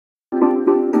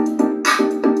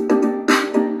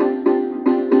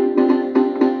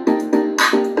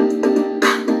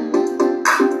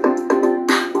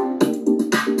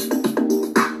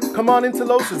Come on into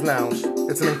Los's Lounge.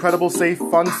 It's an incredible, safe,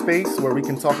 fun space where we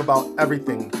can talk about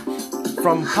everything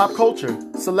from pop culture,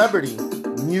 celebrity,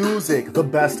 music, the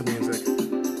best music,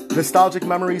 nostalgic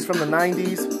memories from the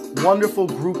 90s, wonderful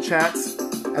group chats,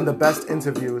 and the best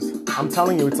interviews. I'm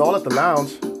telling you, it's all at the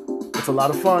lounge. It's a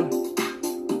lot of fun.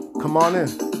 Come on in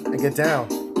and get down.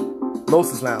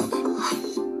 Los's Lounge.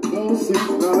 Los's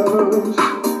Lounge.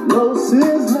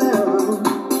 Los's Lounge.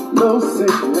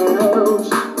 Los's Lounge.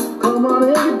 Come on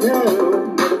in get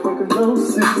down. Motherfucking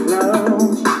Los's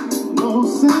Lounge.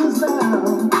 Los's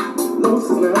Lounge.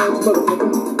 Los's Lounge,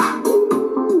 motherfucker.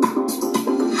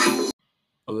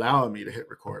 Allowing me to hit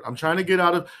record. I'm trying to get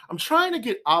out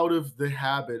of the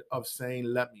habit of saying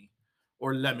let me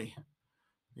or let me.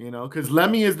 You know, because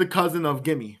Lemmy is the cousin of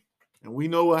Gimme. And we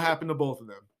know what happened to both of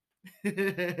them.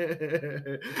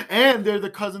 And they're the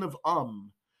cousin of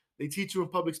They teach you in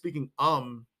public speaking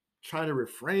try to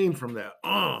refrain from that.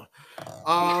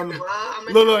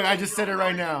 Look, I just said it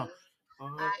right now. I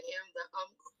am the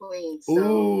queen. So.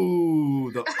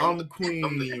 Ooh, the queen.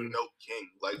 I'm the you-know king.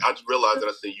 Like, I just realized that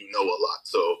I say you know a lot.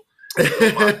 So,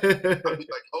 I'd be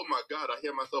like, oh my God, I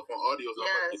hear myself on audio. So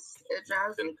yes, it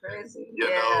drives me crazy. You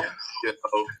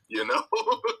know.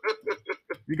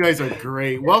 You guys are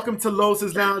great. Welcome to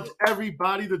Los's Lounge,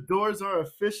 everybody. The doors are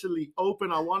officially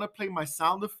open. I want to play my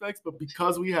sound effects, but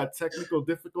because we had technical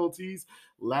difficulties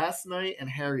last night, and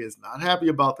Harry is not happy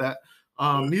about that,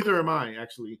 neither am I,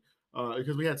 actually.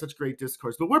 Because we had such great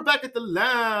discourse. But we're back at the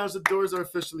lounge. The doors are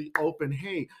officially open.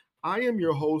 Hey, I am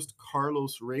your host,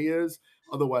 Carlos Reyes,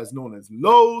 otherwise known as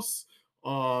Los,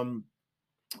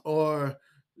 or,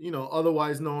 you know,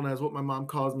 otherwise known as what my mom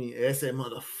calls me, ese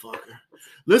motherfucker.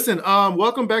 Listen,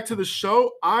 welcome back to the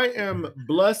show. I am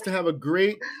blessed to have a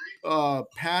great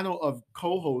panel of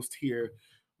co-hosts here,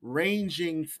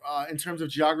 ranging in terms of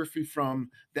geography from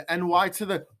the NY to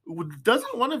the...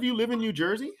 Doesn't one of you live in New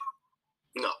Jersey?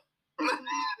 No.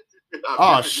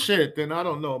 Oh shit, then I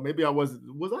don't know. Maybe I was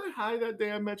I high that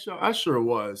day I met y'all? I sure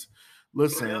was.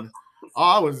 Listen,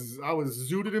 I was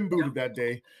zooted and booted that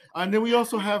day. And then we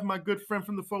also have my good friend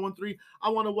from the 413. I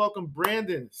want to welcome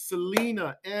Brandon,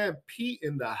 Selena, and Pete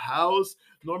in the house.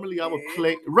 Normally I would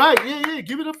play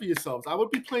give it up for yourselves. I would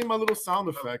be playing my little sound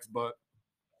effects, but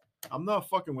I'm not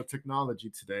fucking with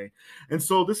technology today. And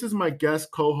so this is my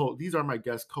guest co-host. These are my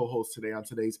guest co-hosts today on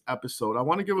today's episode. I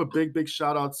want to give a big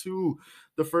shout out to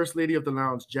the First Lady of the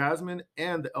Lounge, Jasmine,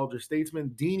 and the Elder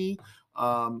Statesman, Deanie,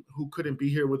 who couldn't be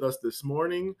here with us this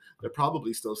morning. They're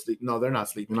probably still sleeping. No, they're not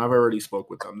sleeping. I've already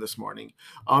spoke with them this morning.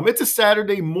 It's a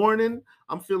Saturday morning.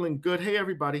 I'm feeling good. Hey,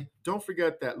 everybody, don't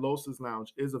forget that Los's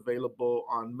Lounge is available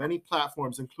on many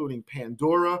platforms, including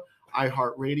Pandora,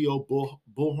 iHeartRadio,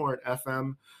 Bullhorn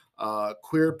FM,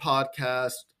 Queer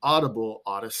Podcast, Audible,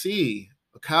 Odyssey,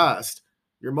 Cast,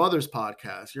 your mother's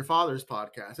podcast, your father's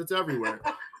podcast. It's everywhere.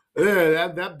 Yeah,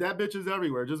 that bitch is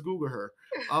everywhere. Just Google her.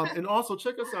 And also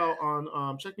check us out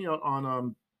on check me out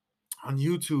on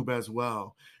YouTube as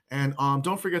well. And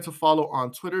don't forget to follow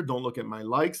on Twitter. Don't look at my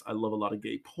likes. I love a lot of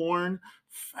gay porn.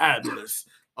 Fabulous.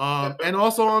 And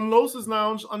also on Los's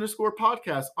Lounge _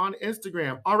 podcast on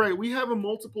Instagram. All right, we have a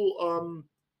multiple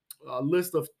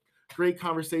list of great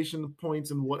conversation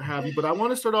points and what have you. But I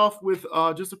want to start off with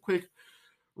just a quick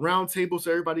round table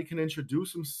so everybody can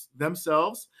introduce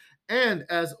themselves. And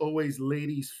as always,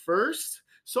 ladies first.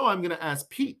 So I'm going to ask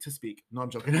Pete to speak. No, I'm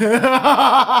joking.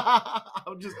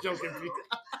 I'm just joking, Pete.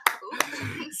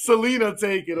 Selena,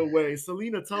 take it away.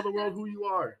 Selena, tell the world who you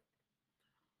are.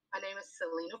 My name is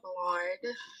Selena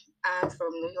Ballard. I'm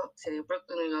from New York City,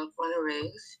 Brooklyn, New York, born and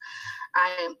raised.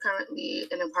 I am currently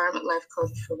an empowerment life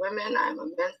coach for women. I'm a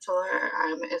mentor.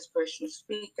 I'm an inspirational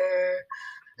speaker,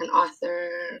 an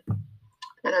author,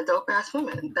 and a dope-ass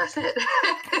woman. That's it.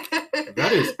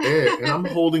 That is it. And I'm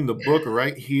holding the book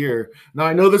right here. Now,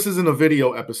 I know this isn't a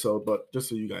video episode, but just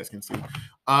so you guys can see.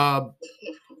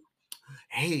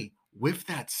 Hey, with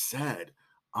that said,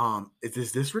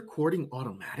 is this recording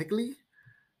automatically?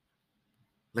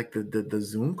 Like the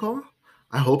Zoom call?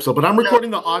 I hope so, but I'm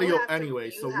recording the audio anyway,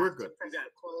 so we're good.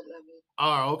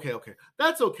 Oh, okay.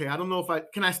 That's okay. I don't know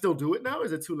if can I still do it now?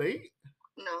 Is it too late?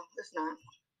 No, it's not.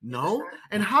 No?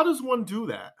 And how does one do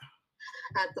that?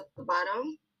 At the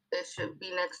bottom, it should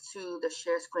be next to the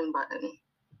share screen button.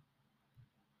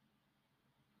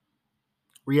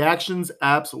 Reactions,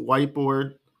 apps,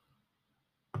 whiteboard,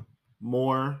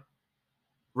 more.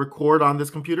 Record on this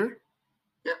computer?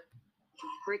 Yep.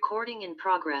 Recording in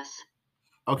progress.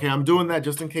 Okay, I'm doing that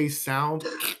just in case sound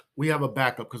we have a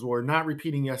backup because we're not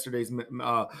repeating yesterday's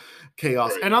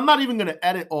chaos. Right. And I'm not even going to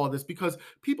edit all this because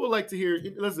people like to hear,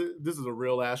 listen, this is a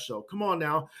real ass show. Come on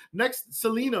now. Next,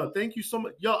 Selena, thank you so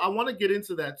much. Yo, I want to get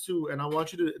into that too. And I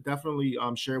want you to definitely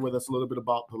share with us a little bit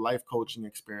about the life coaching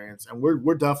experience. And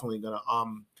we're definitely going to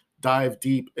dive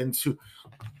deep into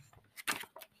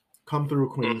Come Through,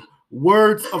 Queen.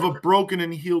 Words of a Broken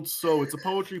and Healed Soul. It's a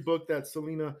poetry book that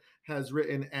Selena has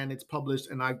written and it's published,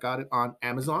 and I got it on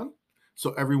Amazon.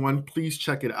 So everyone, please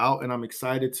check it out. And I'm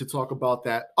excited to talk about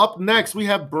that. Up next, we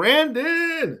have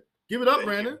Brandon. Give it up,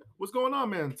 Brandon. What's going on,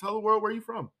 man? Tell the world where you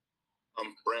from.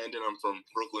 I'm Brandon. I'm from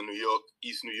Brooklyn, New York,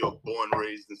 East New York, born,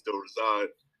 raised, and still reside.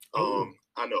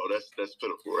 I know that's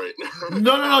pitiful, right?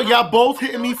 No. Y'all both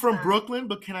hitting me from Brooklyn,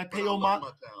 but can I pay homage? My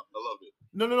town. I love it.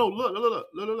 No.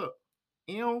 Look.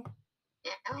 Ew.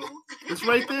 It's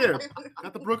right there.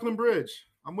 Got the Brooklyn Bridge.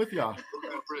 I'm with y'all.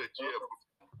 Brooklyn Bridge, yeah.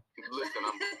 Listen,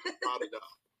 I'm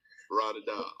ride or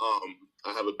die.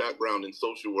 I have a background in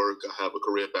social work. I have a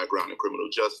career background in criminal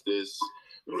justice,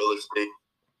 real estate.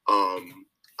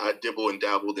 I dibble and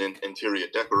dabbled in interior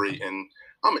decorating, and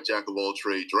I'm a jack of all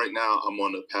trades. Right now, I'm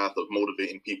on the path of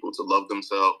motivating people to love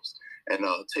themselves and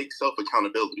take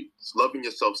self-accountability. Loving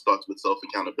yourself starts with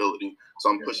self-accountability.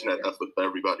 So I'm pushing that effort for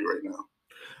everybody right now.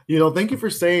 Thank you for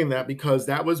saying that because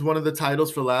that was one of the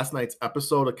titles for last night's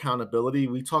episode, accountability.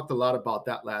 We talked a lot about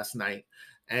that last night.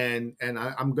 And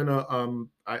I'm going to,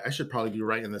 I should probably be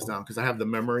writing this down because I have the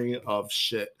memory of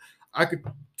shit. I could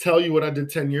tell you what I did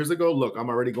 10 years ago. Look, I'm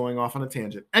already going off on a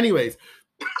tangent. Anyways,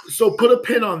 so put a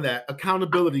pin on that,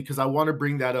 accountability, because I want to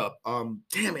bring that up.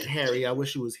 Damn it, Harry. I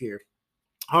wish he was here.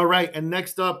 All right. And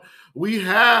next up, we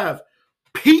have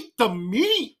Pete the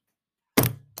Meat.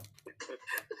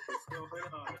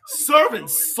 Serving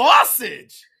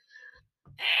sausage.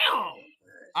 Ow.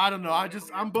 I don't know.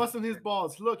 I'm busting his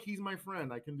balls. Look, he's my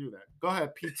friend. I can do that. Go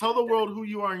ahead, Pete. Tell the world who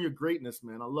you are and your greatness,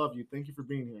 man. I love you. Thank you for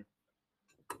being here.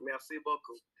 Merci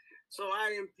beaucoup. So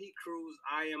I am Pete Cruz.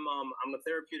 I'm a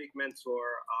therapeutic mentor.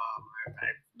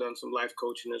 I've done some life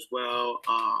coaching as well.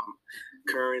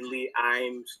 Currently,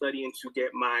 I'm studying to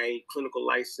get my clinical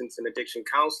license in addiction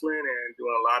counseling and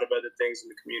doing a lot of other things in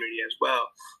the community as well.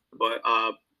 But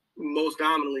most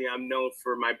dominantly, I'm known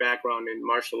for my background in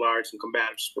martial arts and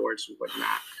combative sports and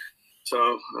whatnot.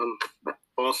 So I'm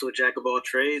also a jack of all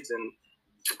trades and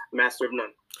master of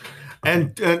none.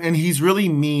 And he's really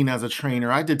mean as a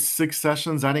trainer. I did 6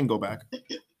 sessions. I didn't go back.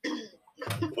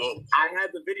 Well, I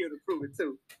had the video to prove it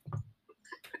too.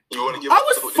 I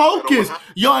was focused.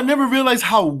 Yo, I never realized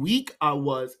how weak I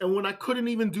was. And when I couldn't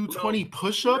even do 20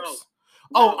 push-ups.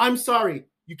 Oh, I'm sorry.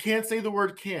 You can't say the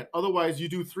word can't. Otherwise, you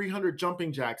do 300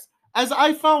 jumping jacks. As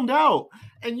I found out.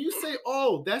 And you say,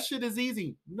 oh, that shit is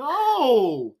easy.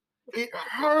 No. It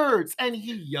hurts. And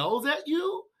he yells at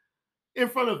you in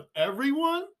front of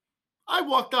everyone. I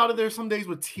walked out of there some days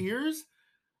with tears.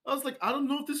 I was like, I don't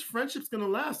know if this friendship's going to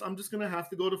last. I'm just going to have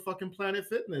to go to fucking Planet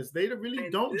Fitness. They really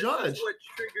don't judge. This is what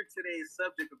triggered today's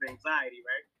subject of anxiety,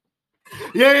 right?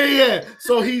 Yeah.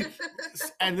 So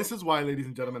and this is why, ladies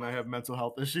and gentlemen, I have mental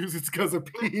health issues. It's because of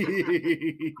Pete.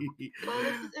 Well,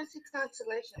 it's a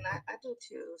consolation. I do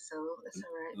too, so it's all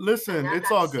right. Listen,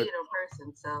 it's all good. See it in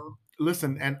person, so.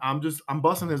 Listen, and I'm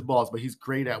busting his balls, but he's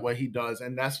great at what he does,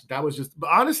 and that was just. But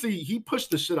honestly, he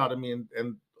pushed the shit out of me,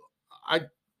 and I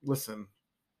listen.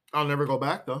 I'll never go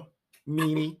back though,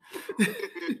 meanie.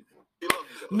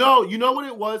 No, you know what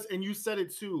it was, and you said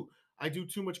it too. I do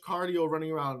too much cardio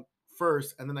running around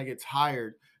first, and then I get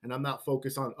tired, and I'm not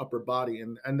focused on upper body,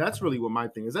 and that's really what my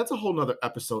thing is. That's a whole nother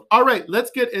episode. All right,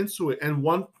 let's get into it. And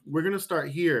we're gonna start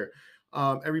here.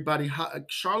 Everybody,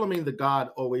 Charlemagne the God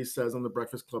always says on the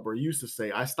Breakfast Club, or used to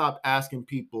say, I stopped asking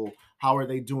people how are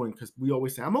they doing because we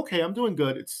always say I'm okay, I'm doing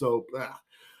good. It's so.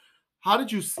 How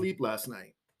did you sleep last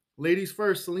night? Ladies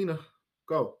first, Selena,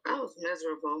 go. I was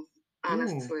miserable,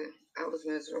 honestly. I was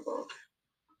miserable,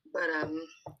 but I'm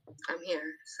here,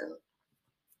 so.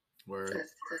 Word.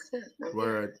 That's it.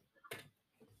 Word.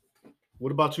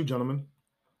 What about you, gentlemen?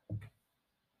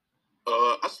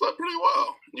 I slept pretty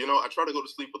well. I try to go to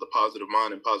sleep with a positive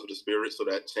mind and positive spirit, so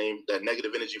that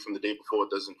negative energy from the day before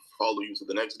doesn't follow you to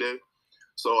the next day.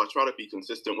 So I try to be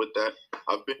consistent with that.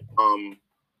 I've been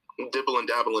dibbling and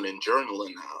dabbling in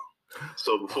journaling now.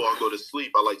 So before I go to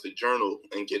sleep, I like to journal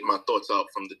and get my thoughts out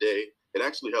from the day. It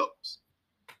actually helps.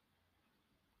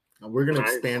 We're going to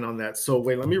expand on that. So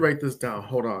wait, let me write this down.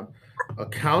 Hold on.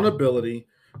 Accountability.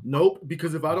 Nope.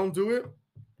 Because if I don't do it,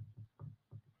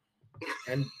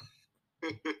 and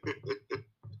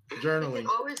journaling.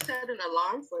 You always set an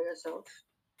alarm for yourself.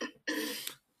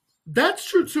 That's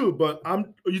true too. But are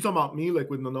you talking about me, like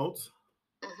with the notes?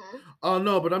 Mm-hmm. Oh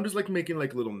no, but I'm just like making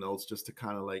like little notes just to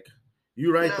kind of like.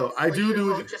 You're right though. I for do you to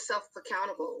do. hold yourself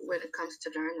accountable when it comes to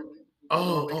journaling.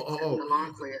 Oh, Always setting the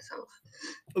alarm for yourself.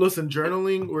 Listen,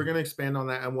 journaling. We're gonna expand on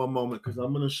that in one moment because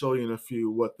I'm gonna show you in a few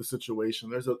what the situation.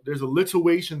 There's a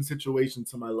Lituation situation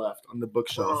to my left on the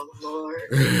bookshelf. Oh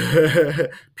Lord.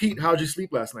 Pete, how'd you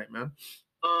sleep last night, man?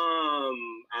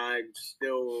 I'm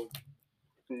still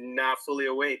not fully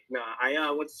awake. Nah,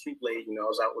 I went to sleep late. You know, I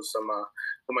was out with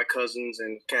my cousins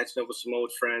and catching up with some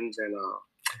old friends, and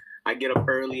I get up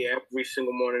early every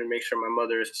single morning to make sure my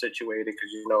mother is situated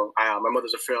because, you know, my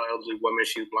mother's a fairly elderly woman.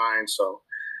 She's blind. So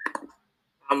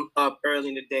I'm up early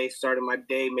in the day, starting my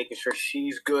day, making sure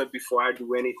she's good before I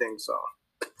do anything. So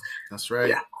that's right.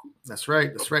 Yeah. That's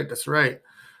right.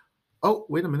 Oh,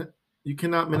 wait a minute. You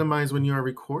cannot minimize when you are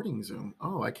recording Zoom.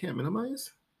 Oh, I can't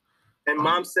minimize? And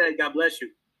Mom said, God bless you.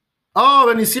 Oh,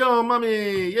 bendición,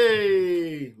 mami.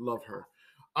 Yay. Love her.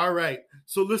 All right.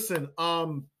 So listen,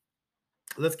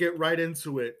 let's get right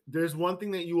into it. There's one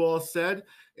thing that you all said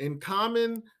in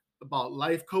common about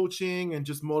life coaching and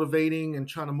just motivating and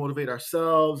trying to motivate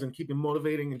ourselves and keeping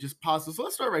motivating and just positive. So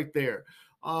let's start right there.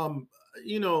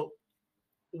 You know,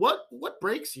 what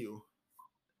breaks you?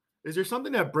 Is there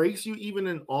something that breaks you even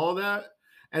in all that?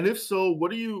 And if so,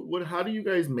 how do you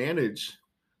guys manage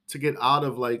to get out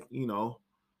of, like, you know,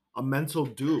 a mental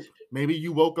dupe? Maybe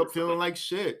you woke up feeling like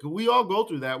shit. We all go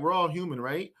through that. We're all human,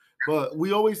 right? But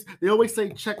they always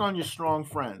say check on your strong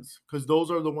friends because those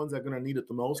are the ones that are gonna need it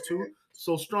the most too.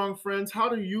 So strong friends, how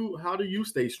do you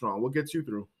stay strong? What gets you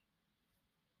through?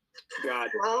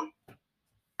 God. Well,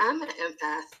 I'm an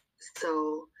empath,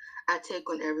 so I take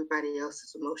on everybody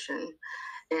else's emotion.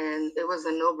 And it was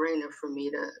a no-brainer for me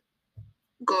to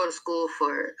go to school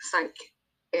for psych.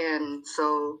 And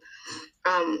so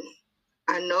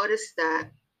I noticed that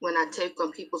when I take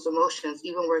on people's emotions,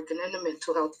 even working in the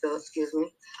mental health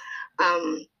field,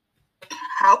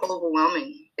 how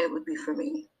overwhelming it would be for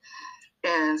me.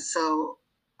 And so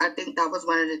I think that was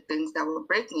one of the things that would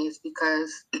break me, is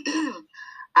because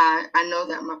I know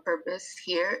that my purpose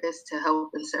here is to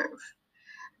help and serve.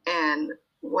 And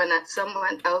when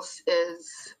someone else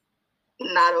is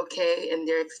not okay and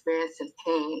they're experiencing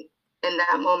pain, in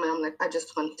that moment, I'm like, I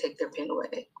just want to take their pain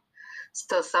away.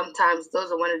 So sometimes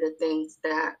those are one of the things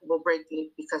that will break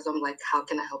me because I'm like, how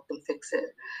can I help them fix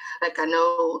it? Like, I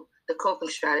know the coping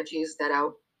strategies that I,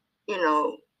 you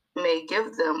know, may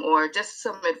give them, or just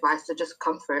some advice or just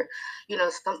comfort. You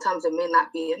know, sometimes it may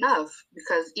not be enough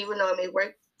because even though it may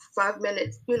work 5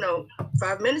 minutes,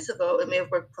 5 minutes ago, it may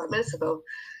have worked 5 minutes ago.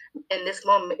 In this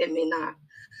moment, it may not.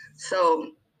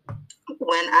 So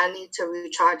when I need to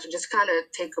recharge and just kind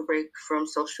of take a break from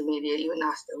social media, even though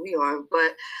I still be on,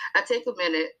 but I take a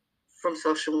minute from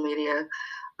social media.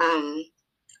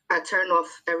 I turn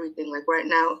off everything. Like right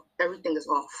now, everything is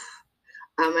off.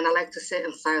 And I like to sit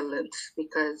in silence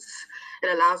because it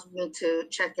allows me to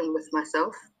check in with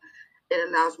myself. It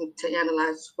allows me to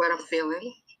analyze what I'm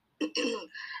feeling.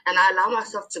 And I allow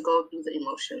myself to go through the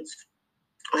emotions.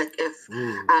 Like if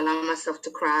I allow myself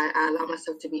to cry, I allow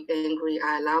myself to be angry,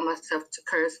 I allow myself to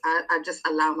curse, I just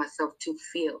allow myself to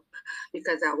feel.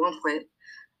 Because at one point,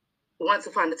 once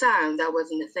upon a time, that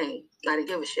wasn't a thing. I didn't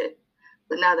give a shit.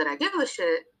 But now that I give a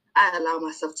shit, I allow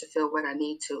myself to feel what I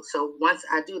need to. So once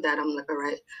I do that, I'm like, all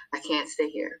right, I can't stay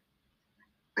here.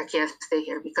 I can't stay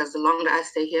here because the longer I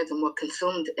stay here, the more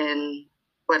consumed in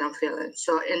what I'm feeling.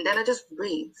 So, and then I just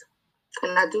breathe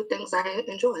and I do things I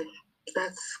enjoy.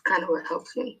 That's kind of what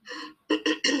helps me.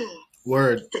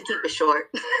 Word. To keep it short.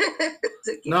 I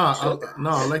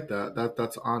like that.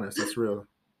 That's honest. That's real.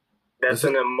 That's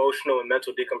an emotional and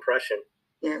mental decompression.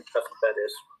 Yeah. That's what that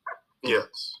is.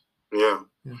 Yes. Yeah.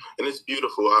 And it's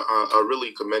beautiful. I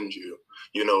really commend you.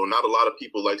 You know, not a lot of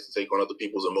people like to take on other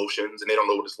people's emotions, and they don't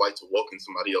know what it's like to walk in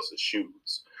somebody else's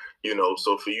shoes. You know,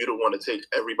 so for you to want to take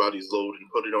everybody's load and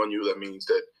put it on you, that means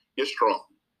that you're strong.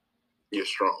 You're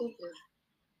strong. Thank you.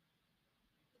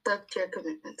 That's your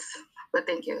commitments. But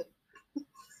thank you.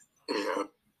 Yeah.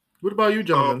 What about you,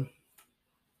 gentlemen?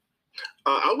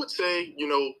 I would say, you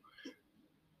know,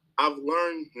 I've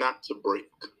learned not to break.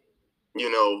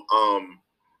 You know,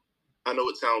 I know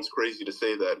it sounds crazy to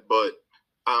say that, but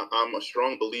I'm a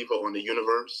strong believer on the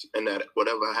universe and that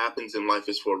whatever happens in life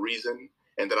is for a reason,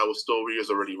 and that our story is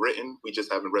already written. We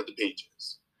just haven't read the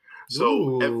pages.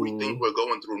 So everything we're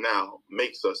going through now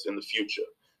makes us in the future.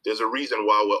 There's a reason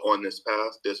why we're on this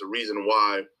path. There's a reason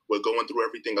why we're going through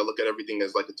everything. I look at everything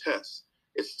as like a test.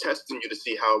 It's testing you to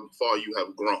see how far you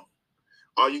have grown.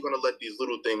 Are you going to let these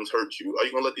little things hurt you? Are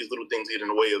you going to let these little things get in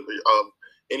the way of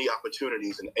any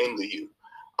opportunities and anger you?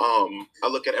 I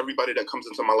look at everybody that comes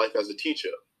into my life as a teacher.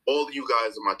 All of you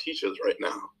guys are my teachers right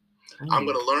now. I'm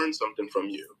going to learn something from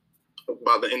you.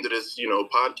 By the end of this,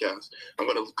 podcast, I'm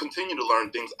going to continue to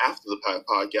learn things after the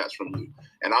podcast from you.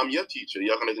 And I'm your teacher.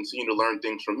 You're going to continue to learn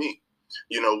things from me.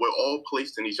 We're all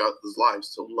placed in each other's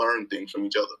lives to learn things from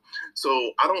each other.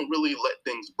 So I don't really let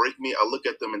things break me. I look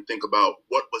at them and think about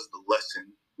what was the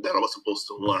lesson that I was supposed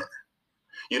to learn.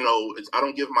 I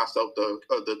don't give myself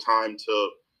the time to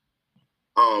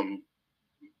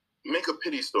make a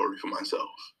pity story for myself.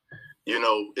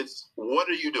 It's what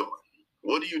are you doing?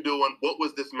 What are you doing? What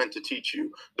was this meant to teach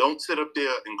you? Don't sit up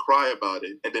there and cry about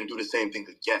it and then do the same thing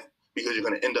again, because you're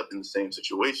going to end up in the same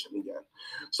situation again.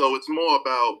 So it's more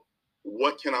about,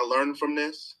 what can I learn from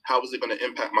this? How is it going to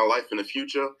impact my life in the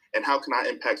future? And how can I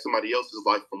impact somebody else's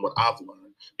life from what I've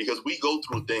learned? Because we go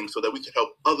through things so that we can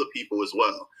help other people as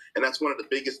well. And that's one of the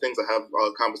biggest things I have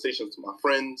conversations with my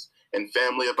friends and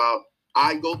family about.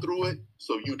 I go through it,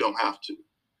 so you don't have to.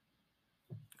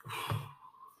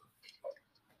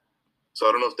 So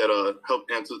I don't know if that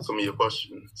helped answer some of your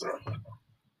questions.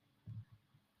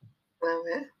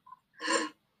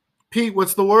 Pete,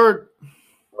 what's the word?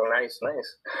 Oh, nice.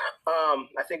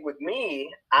 I think with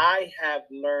me, I have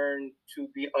learned to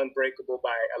be unbreakable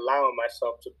by allowing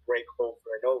myself to break over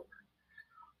and over.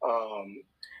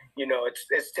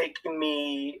 It's taken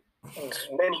me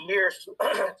many years to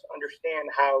understand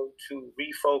how to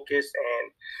refocus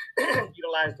and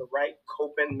utilize the right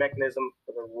coping mechanism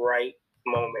for the right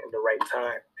moment and the right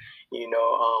time.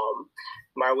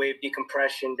 My way of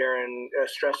decompression during a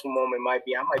stressful moment might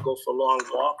be, I might go for a long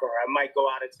walk, or I might go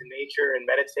out into nature and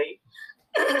meditate.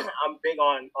 I'm big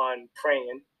on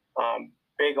praying.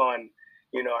 Big on,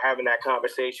 having that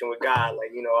conversation with God.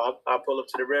 Like, I'll pull up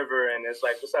to the river and it's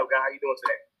like, what's up, God? How you doing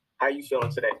today? How you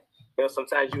feeling today?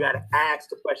 Sometimes you got to ask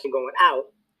the question going out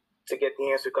to get the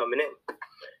answer coming in.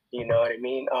 You know what I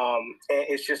mean? And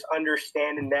it's just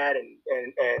understanding that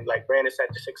and like Brandon said,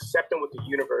 just accepting what the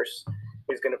universe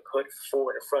is going to put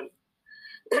forward in front.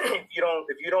 If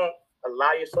you don't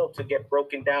allow yourself to get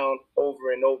broken down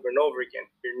over and over and over again,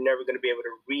 you're never going to be able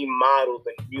to remodel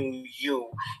the new you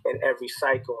in every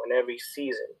cycle and every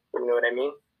season. You know what I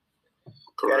mean?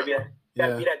 Correct. You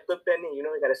gotta be that good bending. You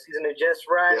got to season it just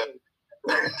right.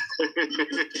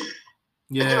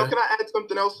 Yeah. And, can I add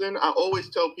something else in? I always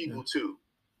tell people too,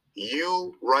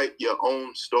 you write your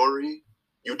own story.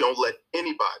 You don't let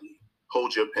anybody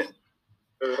hold your pen.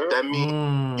 That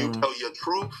means you tell your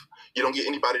truth. You don't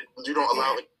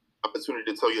allow any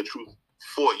opportunity to tell your truth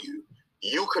for you.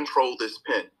 You control this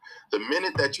pen. The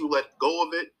minute that you let go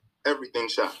of it, everything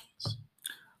shines.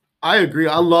 I agree.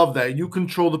 I love that. You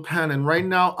control the pen. And right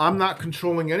now, I'm not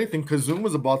controlling anything because Zoom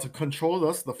is about to control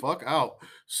us the fuck out.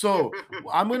 So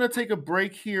I'm going to take a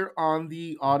break here on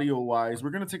the audio-wise. We're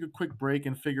going to take a quick break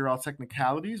and figure out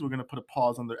technicalities. We're going to put a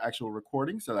pause on the actual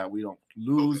recording so that we don't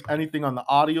lose anything on the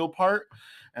audio part.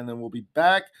 And then we'll be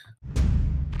back.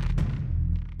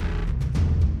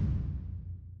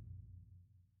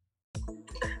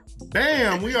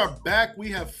 Bam! We are back. We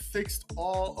have fixed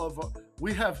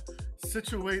we have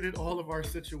situated all of our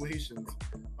situations.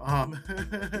 All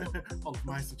of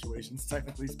my situations,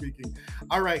 technically speaking.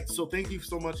 All right, so thank you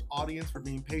so much, audience, for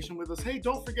being patient with us. Hey,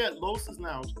 don't forget, Los'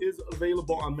 Lounge is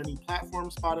available on many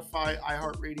platforms, Spotify,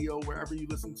 iHeartRadio, wherever you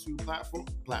listen to platforms,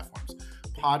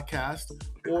 podcast,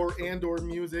 or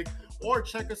music, or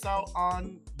check us out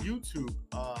on YouTube.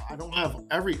 I don't have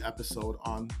every episode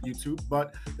on YouTube,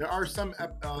 but there are some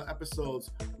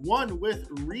episodes. One with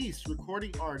Reese,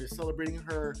 recording artist, celebrating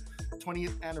her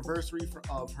 20th anniversary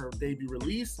of her debut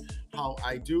release, How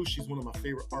I Do. She's one of my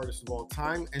favorite artists of all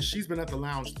time, and she's been at the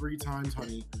lounge 3 times,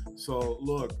 honey. So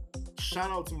look,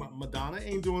 shout out to Madonna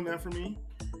ain't doing that for me.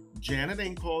 Janet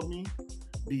ain't called me.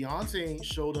 Beyonce ain't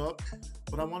showed up,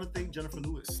 but I want to thank Jennifer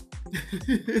Lewis.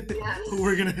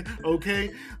 We're gonna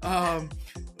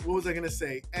what was I gonna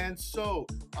say? And so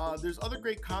there's other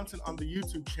great content on the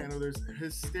YouTube channel. There's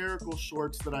hysterical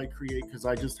shorts that I create because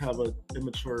I just have an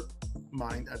immature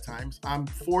mind at times. I'm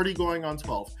 40 going on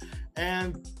 12,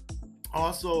 and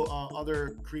also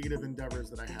other creative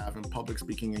endeavors that I have in public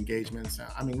speaking engagements.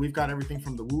 I mean, we've got everything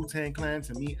from the Wu-Tang Clan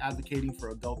to me advocating for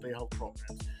adult day health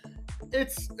programs.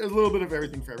 It's a little bit of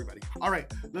everything for everybody. All right,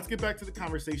 let's get back to the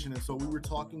conversation. And so we were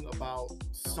talking about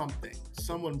something.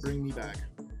 Someone bring me back.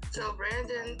 So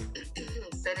Brandon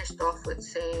finished off with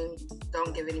saying,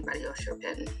 don't give anybody else your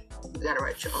pen. You gotta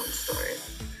write your own story.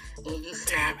 And you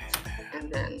snapped, and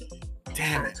then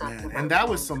Damn it, man. And that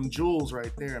was some jewels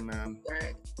right there, man.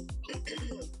 Right.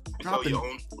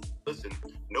 Listen,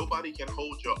 nobody can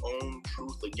hold your own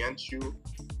truth against you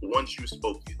once you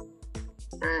spoke it.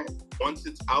 Right. Once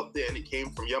it's out there and it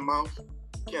came from your mouth,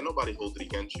 can't nobody hold it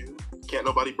against you. Can't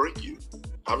nobody break you.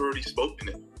 I've already spoken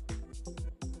it.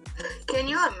 Can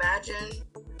you imagine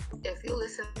if you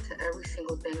listen to every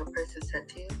single thing a person said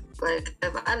to you? Like,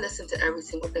 if I listened to every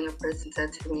single thing a person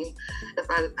said to me, if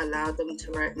I allowed them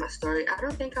to write my story, I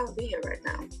don't think I would be here right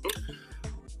now.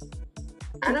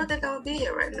 I don't think I would be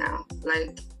here right now.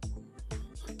 Like,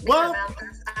 Well,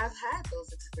 I've had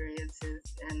those experiences,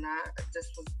 and I just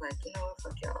was like, you know what,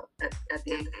 fuck y'all, at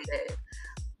the end of the day.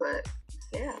 But,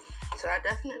 yeah. So I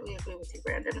definitely agree with you,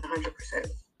 Brandon, 100%.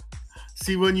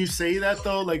 see, when you say that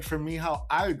though, like for me, how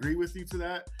I agree with you to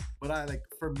that, but I like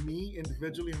for me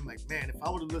individually, I'm like, man, if I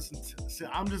would have listened to, see,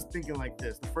 I'm just thinking like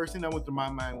this. The first thing that went through my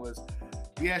mind was,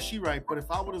 yeah, she right, but if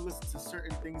I would have listened to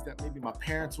certain things that maybe my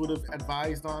parents would have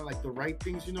advised on, like the right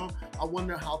things, you know, I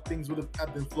wonder how things would have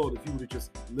ebbed and flowed if you would have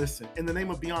just listened. In the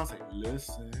name of Beyonce,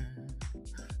 listen.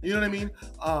 You know what I mean?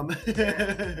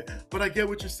 But I get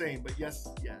what you're saying. But yes,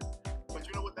 yeah. But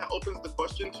you know what that opens the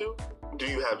question to? Do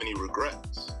you have any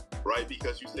regrets? Right?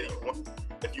 Because you say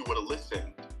if you would have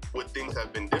listened, would things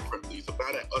have been differently? So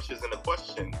now that ushers in the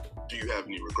question, do you have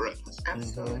any regrets?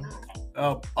 Absolutely not.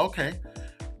 Oh, okay.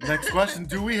 Next question.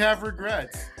 Do we have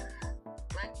regrets?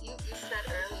 Like you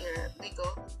said earlier, we go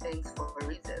through things for a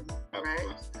reason,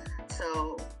 right?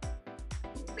 So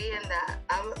being that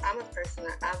I'm a person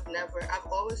that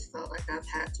I've always felt like I've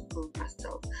had to prove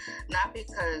myself. Not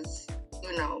because,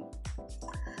 you know,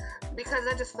 because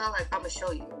I just felt like I'm gonna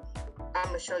show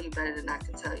you better than I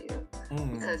can tell you.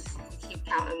 Because you keep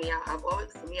counting me out. I've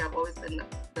always been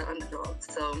the underdog.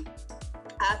 So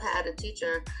I've had a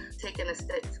teacher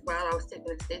while I was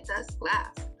taking a state test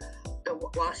laugh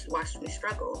while she watched me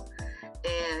struggle.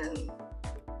 And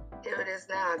here it is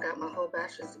now. I got my whole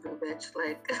bachelor's degree, bitch.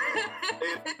 Like,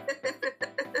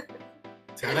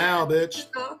 Ta-da, bitch.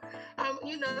 So,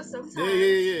 you know,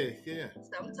 sometimes. Yeah.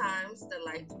 Sometimes the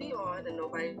lights be on and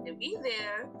nobody to be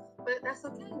there, but that's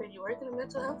okay. When you work in a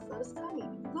mental health field, it's kind of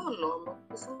a little normal.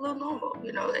 It's a little normal,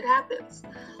 you know. It happens,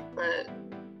 but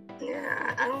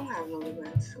yeah, I don't have no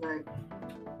regrets. Like,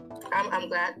 I'm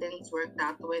glad things worked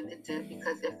out the way they did,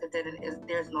 because if it didn't,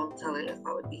 there's no telling if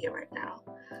I would be here right now,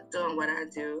 doing what I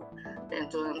do and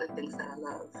doing the things that I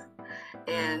love.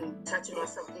 And touching on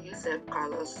something you said,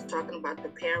 Carlos, talking about the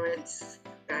parents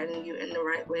guiding you in the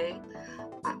right way.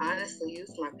 I honestly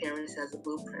used my parents as a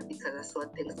blueprint because I saw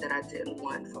things that I didn't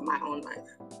want for my own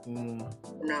life. You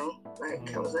know,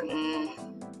 like I was like,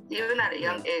 even at a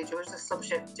young age, it was just some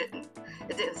shit didn't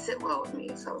sit well with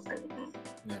me. So I was like,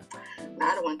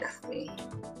 I don't want that for me.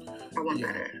 I want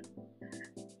better.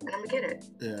 And I'm gonna get it.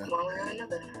 Yeah. One way or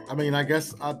another. I mean, I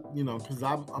guess because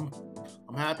I'm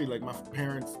happy. Like my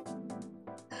parents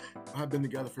have been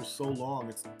together for so long.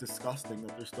 It's disgusting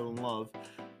that they're still in love.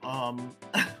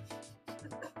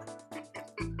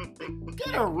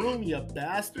 Get a room, you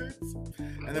bastards!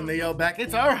 And then they yell back,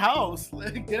 "It's our house!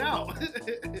 Get out!"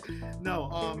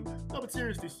 No, but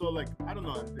seriously. So like, I don't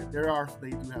know. They do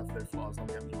have their flaws. Don't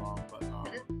get me wrong, but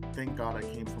thank God I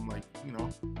came from like, you know,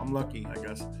 I'm lucky, I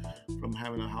guess, from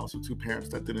having a house with two parents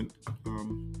that didn't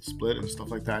split and stuff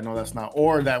like that. I know that's not,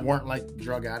 or that weren't like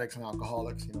drug addicts and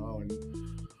alcoholics, you know,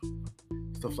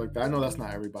 and stuff like that. I know that's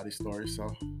not everybody's story. So,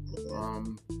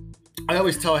 I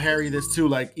always tell Harry this too.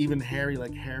 Like even Harry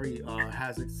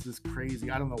has this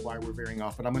crazy. I don't know why we're veering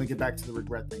off, but I'm gonna get back to the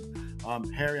regret thing.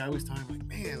 Harry, I always tell him like,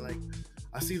 man, like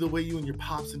I see the way you and your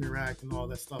pops interact and all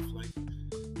that stuff, like.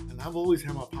 I've always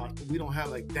had my pops, but we don't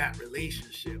have like that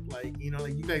relationship. Like, you know,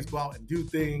 like you guys go out and do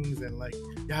things and like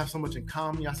you have so much in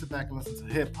common. Y'all sit back and listen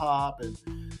to hip hop and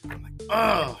I'm like,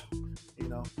 you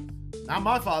know, not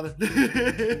my father.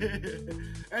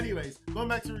 Anyways, going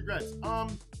back to regrets.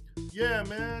 Yeah,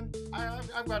 man,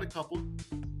 I've got a couple.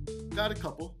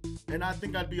 And I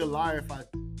think I'd be a liar if I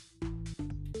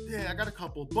got a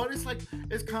couple. But it's like,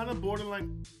 it's kind of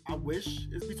borderline, I wish.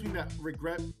 It's between that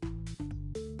regret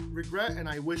and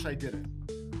I wish I didn't.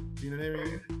 You know what I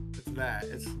mean? It's that.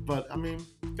 But I mean,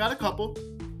 got a couple.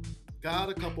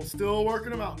 Still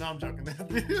working them out. No, I'm joking.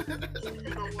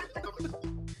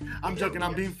 I'm joking.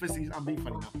 I'm being funny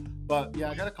now. But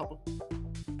yeah, I got a couple.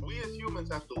 We as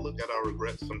humans have to look at our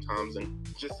regrets sometimes and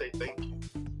just say thank you.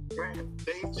 Right.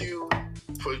 Thank you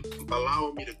for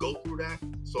allowing me to go through that,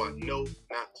 so I know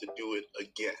not to do it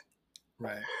again.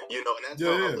 Right. You know, and that's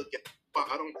how I look at it.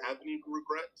 I don't have any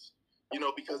regrets. You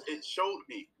know, because it showed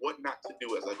me what not to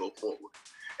do as I go forward.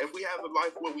 If we have a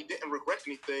life where we didn't regret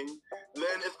anything,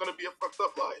 then it's going to be a fucked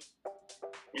up life.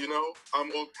 You know,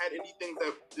 or had anything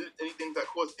that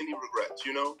caused any regrets.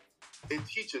 You know, it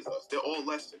teaches us. They're all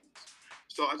lessons.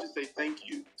 So I just say thank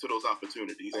you to those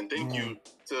opportunities, and thank you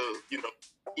to, you know,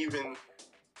 even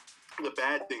the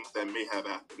bad things that may have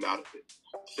happened out of it.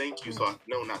 Thank you, so I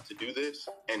know not to do this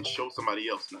and show somebody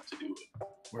else not to do it.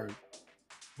 Word.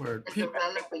 Word. And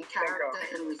developing character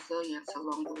and resilience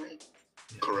along the way.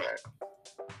 Correct.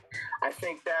 I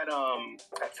think that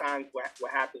at times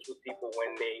what happens with people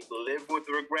when they live with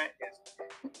regret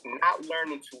is not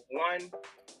learning to, one,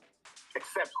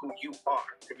 accept who you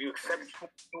are. If you accept who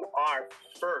you are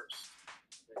first,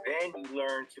 then you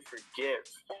learn to forgive.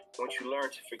 Once you learn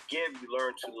to forgive, you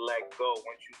learn to let go.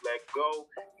 Once you let go,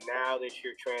 now that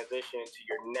you're transitioning to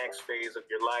your next phase of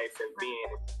your life and being,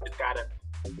 you just gotta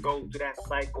go through that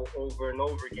cycle over and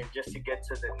over again just to get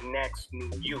to the next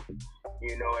new you.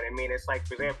 You know what I mean? It's like,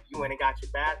 for example, you went and got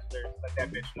your bachelor's, let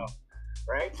that bitch know,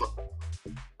 right?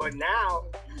 But now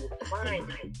you're applying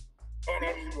it. And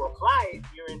as you apply it,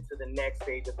 you're into the next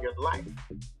stage of your life.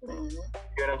 You know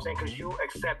what I'm saying? Because you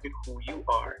accepted who you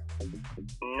are,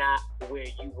 not where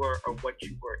you were or what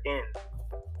you were in.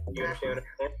 You understand what I'm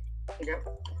saying? Yep.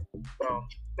 So,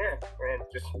 yeah, and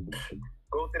just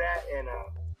go through that, and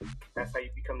that's how you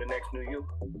become the next new you.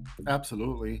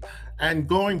 Absolutely. And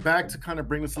going back to kind of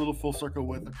bring this a little full circle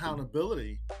with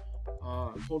accountability,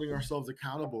 holding ourselves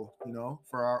accountable,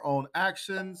 for our own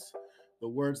actions, the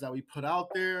words that we put out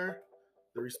there,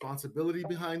 the responsibility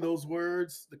behind those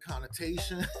words, the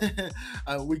connotation.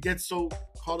 We get so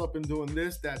caught up in doing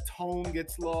this, that tone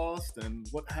gets lost and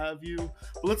what have you.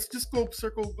 But let's just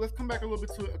let's come back a little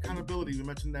bit to accountability. We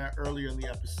mentioned that earlier in the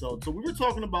episode. So we were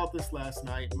talking about this last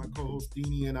night, my co-host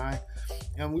Deanie and I,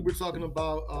 and we were talking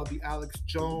about the Alex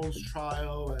Jones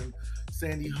trial and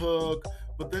Sandy Hook,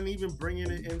 but then even bringing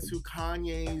it into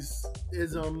Kanye's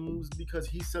isms, because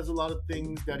he says a lot of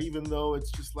things that, even though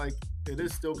it's just like, it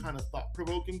is still kind of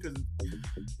thought-provoking because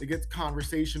it gets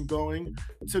conversation going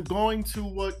to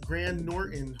what Graham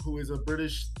Norton, who is a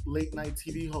British late-night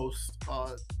TV host,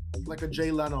 like a Jay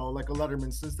Leno, like a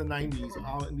Letterman since the 90s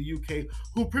out in the UK,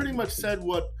 who pretty much said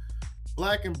what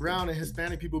Black and brown and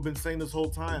Hispanic people have been saying this whole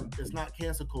time. It's not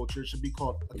cancel culture. It should be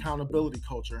called accountability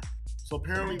culture. So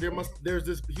apparently there's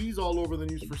this, he's all over the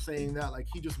news for saying that, like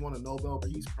he just won a Nobel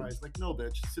Peace Prize. Like, no,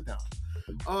 bitch, sit down.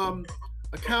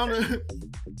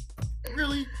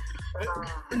 Really?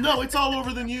 No, it's all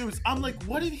over the news. I'm like,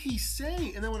 what did he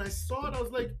say? And then when I saw it, I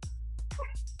was like,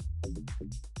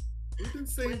 we've been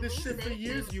saying this shit for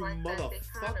years, you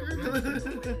motherfucker. But when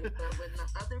the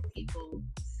other people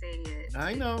say it,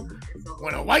 I know.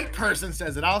 When a white person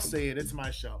says it, I'll say it. It's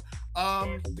my show.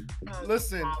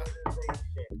 Listen.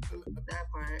 That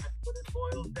part, that's what it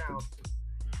boils down to.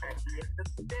 At the end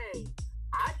of the day,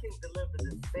 I can deliver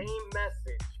the same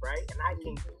message, right? And I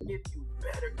can give you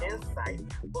better insight.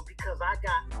 But because I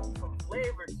got some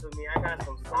flavor to me, I got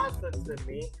some salsa to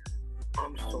me,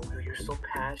 you're so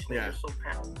passionate. Yeah. You're so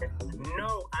passionate.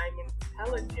 No, I'm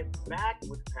intelligent back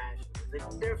with passion.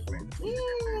 It's different.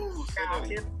 Now,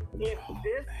 if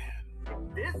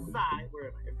this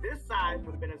side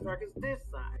would have been as dark as this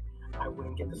side, I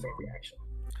wouldn't get the same reaction.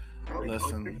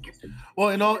 Listen. Well,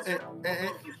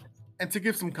 and to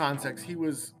give some context, he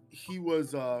was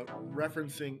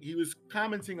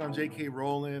commenting on J.K.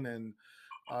 Rowling and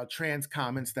trans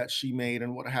comments that she made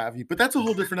and what have you. But that's a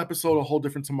whole different episode, a whole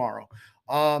different tomorrow.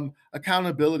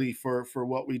 Accountability for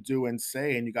what we do and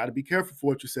say, and you got to be careful for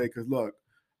what you say, because look,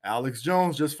 Alex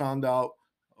Jones just found out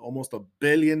almost $1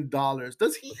 billion.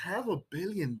 Does he have $1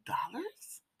 billion?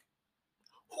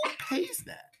 Who pays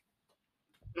that?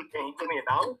 Can you give me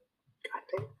 $1?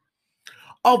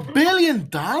 $1 billion?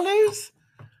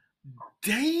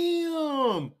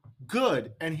 Damn.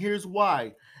 Good. And here's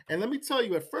why. And let me tell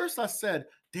you, at first I said,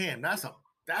 damn, that's a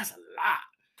lot.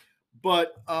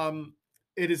 But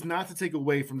it is not to take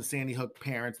away from the Sandy Hook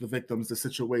parents, the victims, the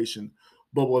situation.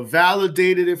 But what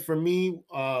validated it for me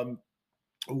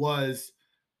was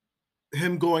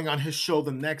him going on his show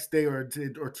the next day or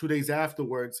 2 days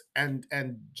afterwards and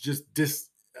just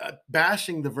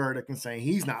bashing the verdict and saying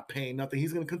he's not paying nothing.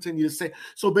 He's going to continue to say.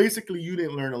 So basically, you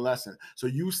didn't learn a lesson. So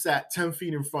you sat 10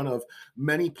 feet in front of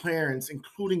many parents,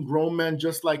 including grown men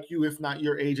just like you, if not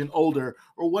your age and older,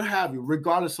 or what have you,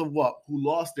 regardless of what, who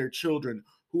lost their children,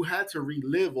 who had to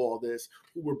relive all this,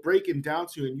 who were breaking down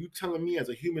to you, and you telling me as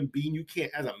a human being, you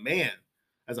can't, as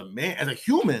a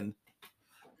human,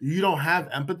 you don't have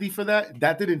empathy for that?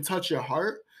 That didn't touch your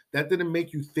heart? That didn't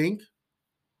make you think?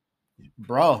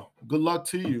 Bro, good luck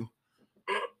to you.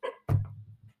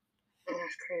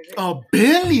 That's crazy. $1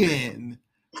 billion?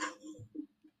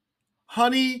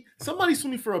 Honey, somebody sue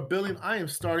me for $1 billion. I am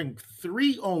starting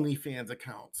 3 OnlyFans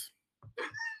accounts,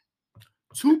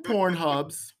 2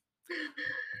 Pornhubs,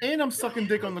 and I'm sucking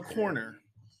dick on the corner.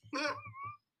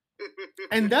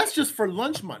 And that's just for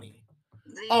lunch money.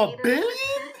 $1 billion?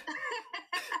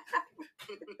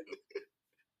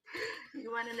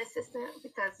 You want to listen assistant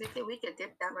because we could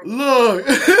dip that money. Look,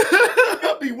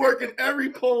 I'll be working every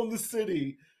pole in the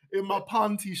city in my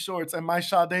Ponte shorts and my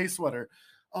Sade sweater.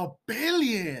 $1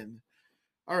 billion.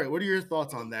 All right, what are your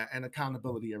thoughts on that and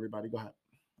accountability, everybody? Go ahead.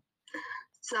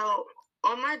 So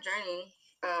on my journey,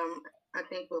 I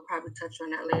think we'll probably touch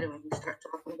on that later when we start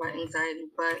talking about anxiety.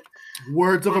 But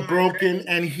Words of a on my Broken journey-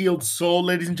 and Healed Soul,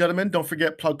 ladies and gentlemen. Don't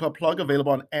forget Plug,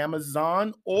 available on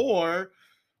Amazon or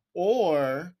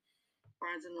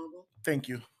Barnes and Noble. thank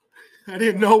you. I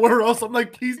didn't know where else. I'm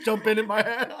like, please jump in my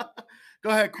head. Go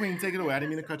ahead, Queen. Take it away. I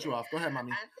didn't mean to cut you off. Go ahead,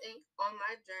 mommy. I think on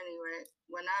my journey, right,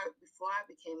 before I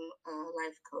became a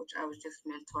life coach, I was just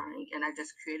mentoring, and I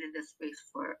just created a space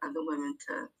for other women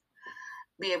to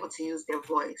be able to use their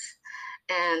voice.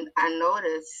 And I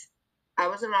noticed I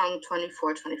was around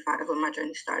 24, 25 when my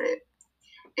journey started.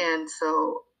 And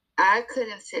so I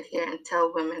couldn't sit here and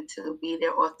tell women to be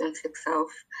their authentic self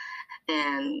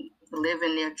and live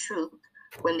in their truth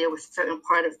when there was a certain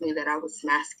part of me that I was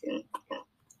masking.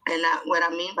 And what I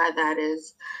mean by that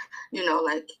is,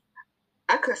 like,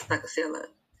 I cursed like a sailor.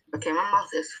 Okay, my mouth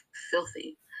is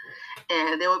filthy.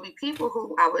 And there would be people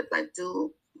who I would, like,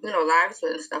 do, lives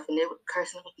with and stuff, and they would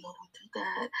curse and like, no, don't do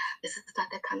that. This is not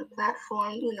that kind of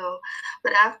platform,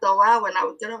 But after a while, when I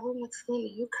would get home, like, Selena,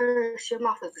 you curse, your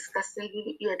mouth is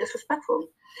disgusting, you're disrespectful.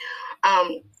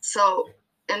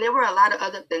 And there were a lot of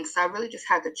other things, so I really just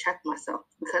had to check myself,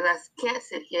 because I can't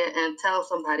sit here and tell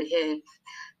somebody, hey,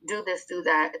 do this, do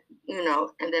that,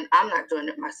 and then I'm not doing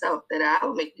it myself. That I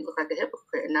would make me look like a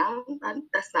hypocrite. No,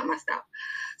 that's not my style.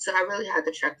 So I really had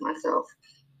to check myself.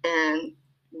 And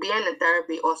being in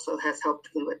therapy also has helped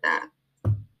me with that.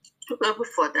 Well,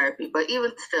 before therapy, but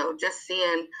even still, just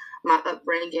seeing my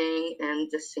upbringing and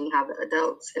just seeing how the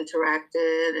adults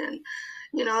interacted, and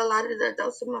a lot of the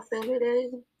adults in my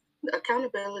family,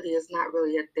 accountability is not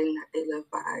really a thing that they live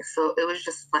by. So it was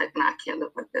just like, I can't live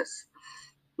like this.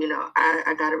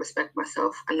 I got to respect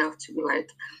myself enough to be like,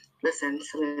 listen,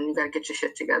 Selena, you got to get your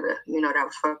shit together. That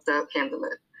was fucked up, handle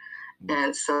it.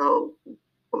 And so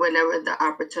whenever the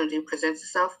opportunity presents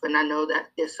itself and I know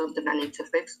that there's something I need to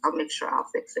fix, I'll make sure I'll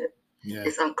fix it. Yeah.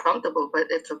 It's uncomfortable, but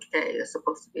it's okay. It's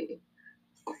supposed to be.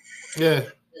 Yeah.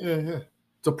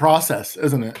 It's a process,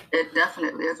 isn't it? It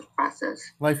definitely is a process.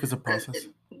 Life is a process.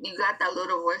 You got that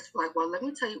little voice like, well, let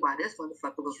me tell you why this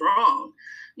motherfucker was wrong,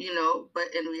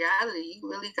 But in reality, you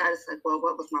really got to say, well,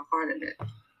 what was my part in it?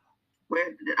 Where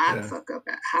did I fuck up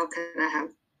at? How can I have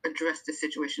addressed the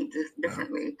situation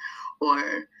differently?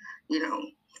 Or,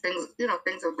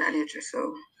 things of that nature.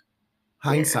 So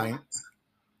hindsight.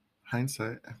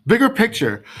 Bigger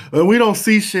picture. We don't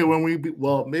see shit when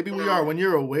maybe we are when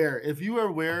you're aware. If you are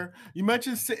aware, you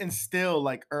mentioned sitting still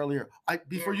like earlier.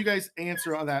 Before you guys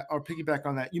answer on that or piggyback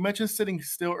on that, you mentioned sitting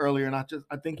still earlier, and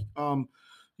I think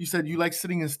you said you like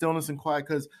sitting in stillness and quiet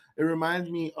because it reminds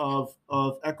me of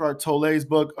Eckhart Tolle's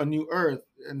book, A New Earth.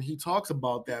 And he talks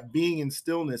about that being in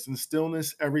stillness. In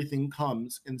stillness, everything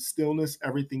comes. In stillness,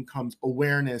 everything comes.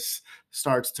 Awareness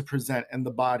starts to present in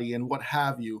the body and what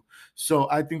have you. So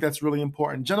I think that's really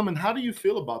important. Gentlemen, how do you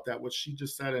feel about that, what she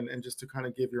just said, and just to kind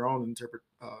of give your own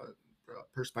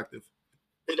perspective?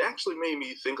 It actually made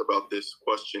me think about this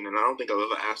question, and I don't think I've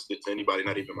ever asked it to anybody,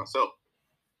 not even myself.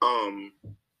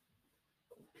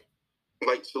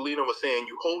 Like Selena was saying,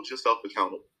 you hold yourself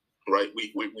accountable. Right,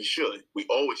 we should. We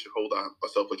always should hold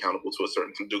ourselves accountable to a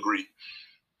certain degree.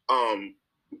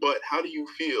 But how do you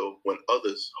feel when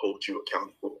others hold you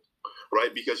accountable?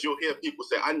 Right, because you'll hear people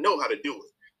say, "I know how to do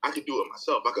it. I can do it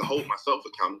myself. I can hold myself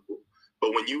accountable."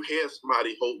 But when you hear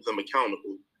somebody hold them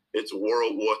accountable, it's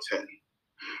World War X.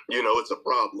 It's a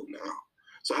problem now.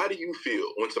 So how do you feel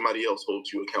when somebody else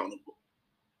holds you accountable?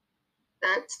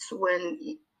 That's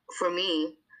when, for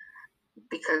me,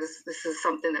 because this is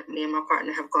something that me and my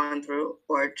partner have gone through,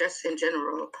 or just in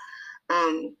general,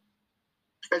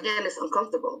 again, it's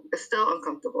uncomfortable. It's still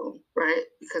uncomfortable, right?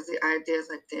 Because the idea is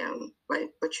like, damn,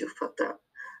 like, but you fucked up.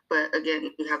 But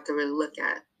again, you have to really look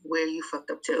at where you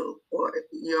fucked up too, or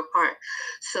your part.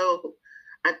 So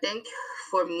I think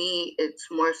for me, it's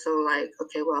more so like,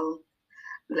 okay, well,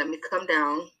 let me come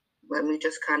down. Let me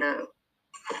just kind of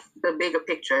the bigger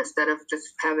picture instead of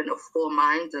just having a full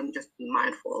mind and just be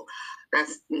mindful.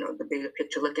 That's, the bigger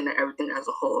picture, looking at everything as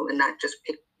a whole and not just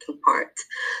picking parts.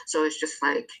 So it's just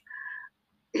like,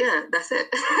 yeah, that's it.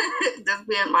 Just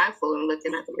being mindful and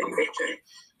looking at the big picture,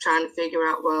 trying to figure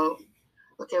out, well,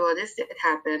 okay, well, this did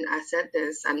happen. I said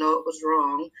this. I know it was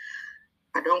wrong.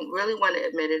 I don't really want to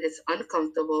admit it. It's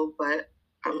uncomfortable, but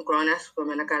I'm a grown-ass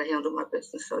woman. I got to handle my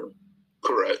business. So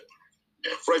correct.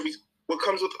 Right. What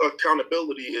comes with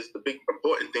accountability is the big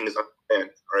important thing is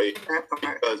understanding, right? That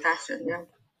part, passion, yeah.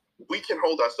 we can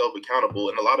hold ourselves accountable,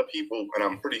 and a lot of people, and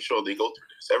I'm pretty sure they go through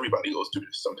this. Everybody goes through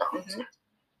this sometimes.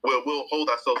 Where we'll hold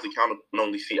ourselves accountable and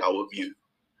only see our view,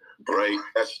 right?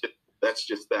 That's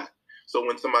just that. So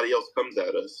when somebody else comes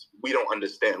at us, we don't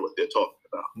understand what they're talking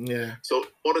about. Yeah. So in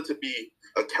order to be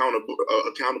accountable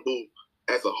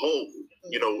as a whole,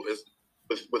 you know,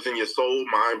 within your soul,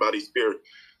 mind, body, spirit,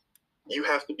 you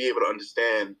have to be able to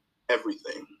understand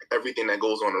everything that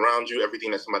goes on around you,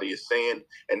 everything that somebody is saying,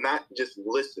 and not just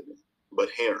listening, but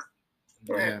hearing.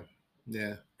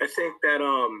 Yeah.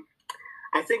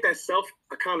 I think that self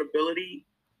accountability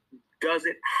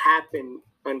doesn't happen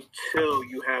until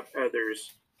you have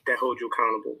others that hold you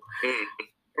accountable.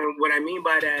 And what I mean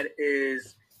by that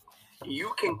is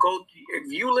you can go,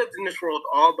 if you lived in this world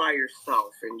all by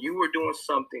yourself and you were doing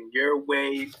something your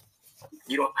way,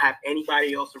 you don't have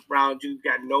anybody else around you, you've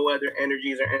got no other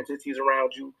energies or entities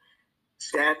around you,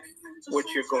 that's what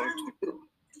you're going to do.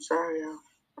 Sorry, yeah.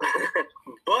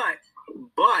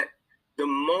 But the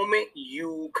moment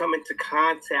you come into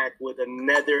contact with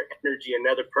another energy,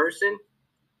 another person,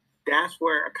 that's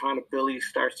where accountability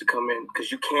starts to come in,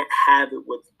 because you can't have it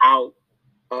without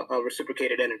a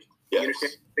reciprocated energy. Yes. You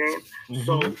understand what I'm saying?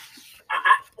 So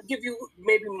I'll give you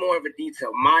maybe more of a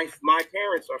detail. My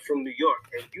parents are from New York,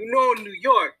 and you know in New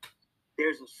York,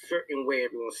 there's a certain way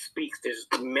everyone speaks. There's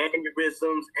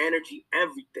mannerisms, energy,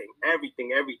 everything.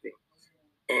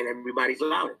 And everybody's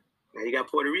louder. Now you got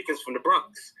Puerto Ricans from the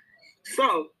Bronx.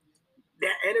 So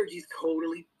that energy is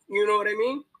totally, you know what I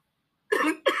mean?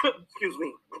 Excuse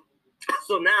me.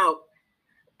 So now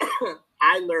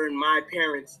I learned my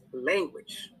parents'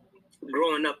 language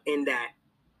growing up in that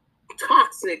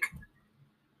toxic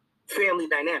family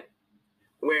dynamic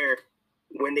where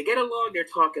when they get along, they're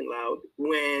talking loud.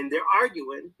 When they're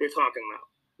arguing, they're talking loud.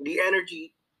 The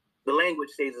energy, the language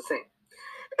stays the same.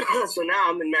 So now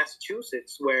I'm in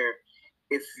Massachusetts, where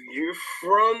if you're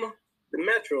from the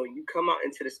metro, you come out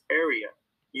into this area,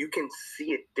 you can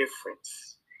see a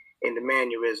difference in the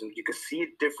mannerisms. You can see a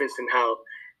difference in how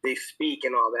they speak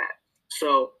and all that.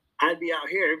 So I'd be out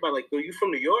here, everybody like, are you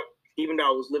from New York? Even though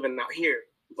I was living out here,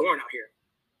 born out here.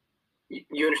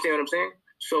 You understand what I'm saying?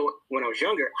 So when I was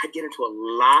younger, I'd get into a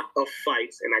lot of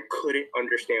fights and I couldn't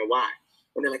understand why.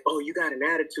 And they're like, oh, you got an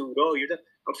attitude. Oh, you're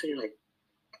I'm sitting like,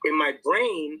 in my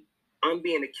brain, I'm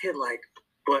being a kid like,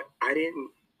 but I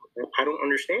don't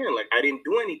understand. Like, I didn't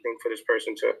do anything for this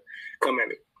person to come at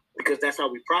me, because that's how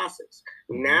we process.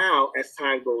 Now, as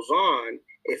time goes on,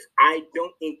 if I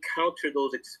don't encounter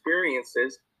those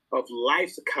experiences of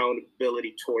life's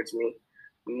accountability towards me,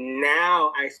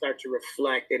 now I start to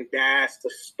reflect, and that's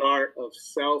the start of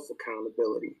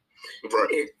self-accountability.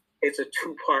 Right. It's a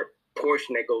two-part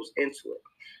portion that goes into it.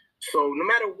 So no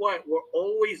matter what, we're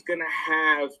always going to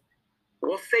have,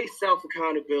 we'll say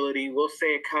self-accountability, we'll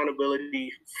say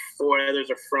accountability for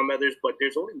others or from others, but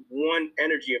there's only one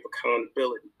energy of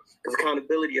accountability, because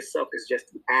accountability itself is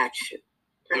just the action.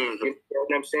 You know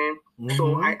what I'm saying?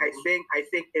 So I think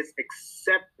it's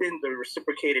accepting the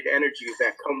reciprocated energies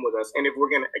that come with us, and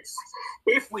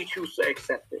if we choose to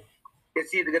accept it,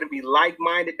 it's either going to be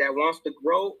like-minded that wants to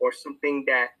grow, or something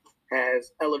that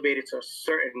has elevated to a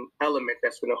certain element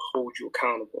that's going to hold you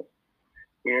accountable.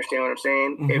 You understand what I'm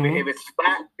saying? If it's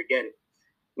flat, forget it.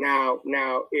 Now,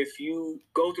 if you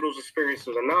go through those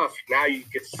experiences enough, now you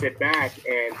get to sit back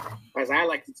and, as I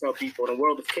like to tell people, in a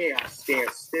world of chaos, stand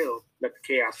still, let the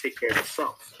chaos take care of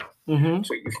itself. So you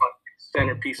find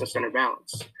center peace and center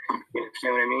balance. You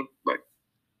understand what I mean? But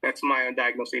that's my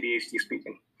undiagnosed ADHD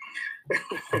speaking.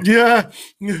 Yeah,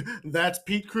 that's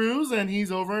Pete Cruz, and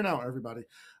he's over and out, everybody.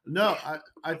 No,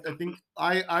 I think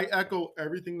I echo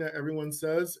everything that everyone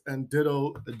says, and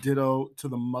ditto to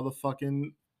the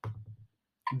motherfucking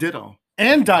ditto.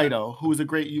 And Dido, who is a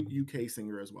great UK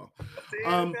singer as well.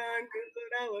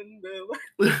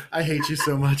 I hate you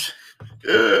so much.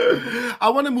 I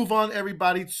want to move on,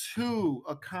 everybody, to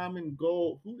a common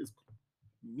goal. Who is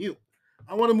mute?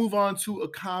 I want to move on to a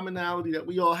commonality that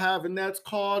we all have, and that's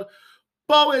called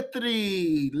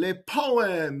poetry. Les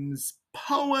poems.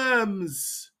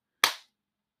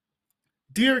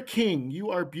 Dear King, you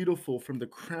are beautiful from the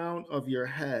crown of your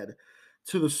head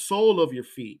to the sole of your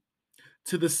feet,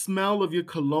 to the smell of your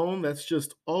cologne that's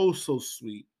just oh so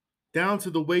sweet, down to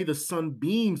the way the sun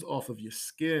beams off of your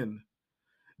skin.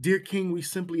 Dear King, we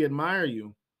simply admire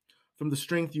you from the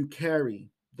strength you carry,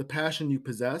 the passion you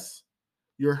possess,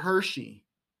 your Hershey,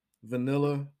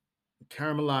 vanilla,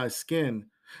 caramelized skin,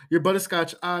 your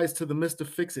butterscotch eyes to the Mr.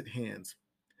 Fix-It hands.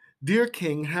 Dear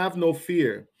King, have no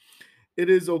fear. It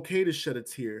is okay to shed a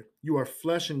tear. You are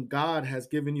flesh, and God has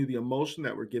given you the emotion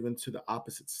that were given to the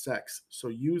opposite sex, so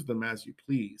use them as you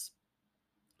please.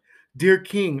 Dear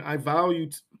King, I vow you.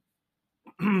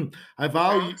 I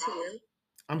vow you. To you.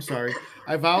 I'm sorry.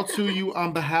 I vow to you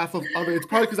on behalf of other. It's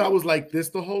probably because I was like this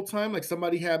the whole time. Like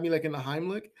somebody had me like in the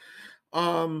Heimlich.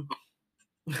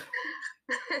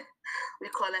 We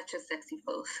call that your sexy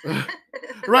pose.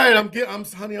 Right.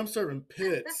 I'm serving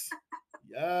pits.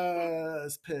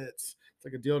 Yes, pits. It's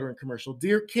like a deodorant commercial.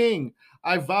 Dear King,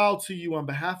 I vow to you on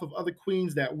behalf of other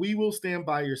queens that we will stand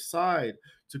by your side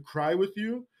to cry with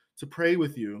you, to pray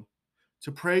with you,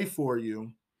 to pray for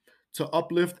you, to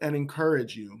uplift and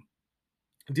encourage you.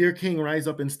 Dear King, rise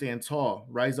up and stand tall.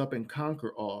 Rise up and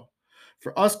conquer all.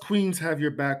 For us queens have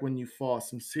your back when you fall.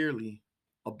 Sincerely,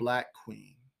 a Black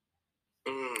queen.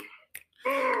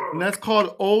 And that's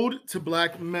called Ode to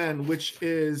Black Men, which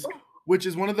is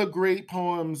one of the great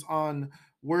poems on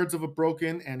Words of a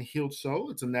Broken and Healed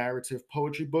Soul. It's a narrative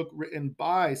poetry book written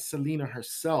by Selena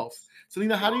herself.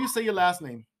 Selena, how do you say your last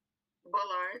name?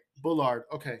 Bullard. Bullard.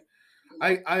 Okay.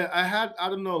 I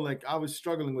don't know, like I was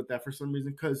struggling with that for some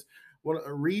reason because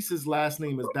Reese's last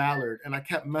name is Ballard, and I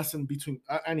kept messing between.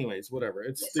 Anyways, whatever.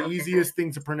 It's the easiest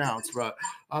thing to pronounce. But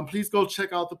please go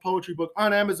check out the poetry book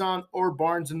on Amazon or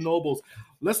Barnes and Nobles.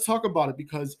 Let's talk about it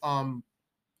because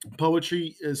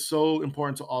poetry is so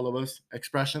important to all of us.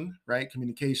 Expression, right?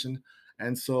 Communication.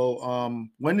 And so,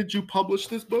 when did you publish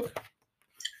this book?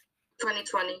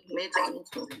 2020, May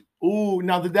 2020. Ooh,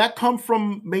 now did that come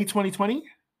from May 2020?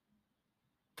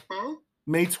 Hmm?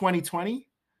 May 2020?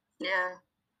 Yeah.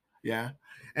 Yeah.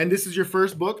 And this is your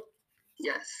first book?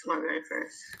 Yes, my very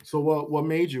first. So what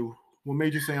made you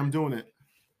say I'm doing it?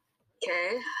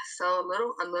 Okay, so a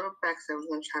little backstory. I'm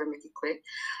gonna try to make it quick.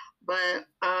 But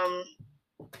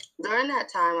during that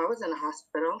time I was in the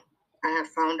hospital. I had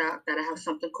found out that I have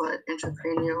something called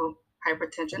intracranial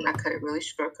hypertension. I cut it really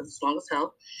short because it's long as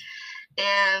hell.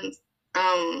 And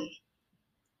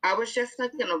I was just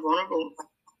like in a vulnerable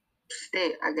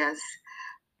state, I guess.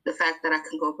 The fact that I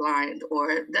can go blind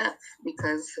or deaf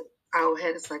because our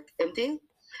head is like empty.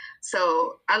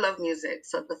 So I love music.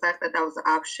 So the fact that that was an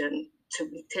option to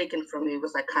be taken from me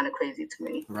was like kind of crazy to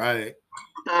me. Right.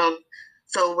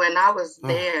 So when I was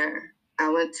there, I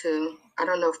went to, I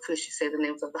don't know if we should say the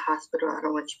names of the hospital. I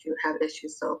don't want you to have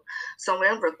issues. So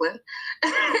somewhere in Brooklyn.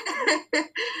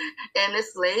 And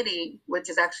this lady, which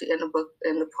is actually in the book,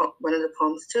 one of the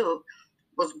poems too,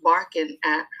 was barking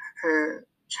at her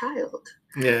child.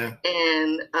 Yeah.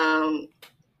 And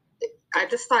I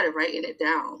just started writing it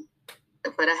down,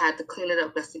 but I had to clean it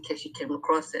up just in case she came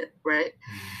across it, right?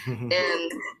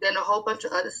 And then a whole bunch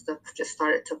of other stuff just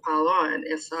started to pile on.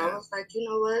 And so I was like, you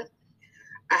know what?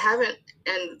 I haven't,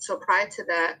 and so prior to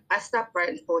that, I stopped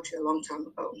writing poetry a long time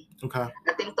ago. Okay.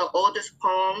 I think the oldest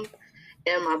poem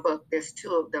in my book, there's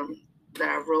two of them that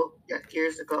I wrote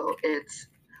years ago. It's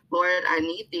Lord, I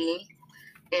Need Thee,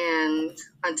 and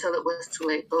Until It Was Too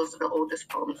Late. Those are the oldest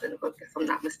poems in the book, if I'm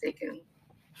not mistaken.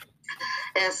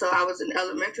 And so I was in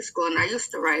elementary school, and I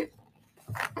used to write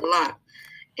a lot.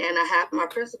 And I had my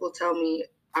principal tell me,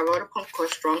 I wrote a poem called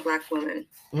Strong Black Women.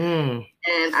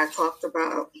 And I talked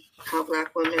about how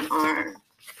Black women are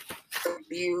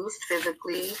abused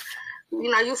physically.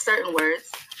 You know, I use certain words,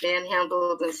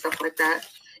 manhandled and stuff like that.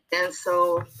 And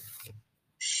so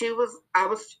I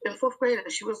was in fourth grade, and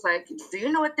she was like, do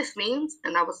you know what this means?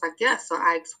 And I was like, yes. So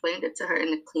I explained it to her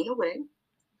in a cleaner way.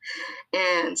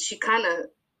 And she kind of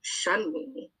shunned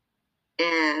me.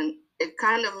 And it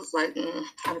kind of was like, I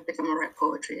don't think I'm gonna write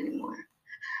poetry anymore.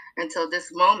 Until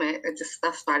this moment, it just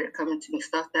stuff started coming to me,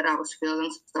 stuff that I was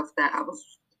feeling, stuff that I was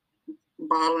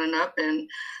bottling up. And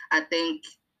I think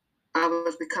I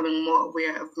was becoming more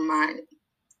aware of my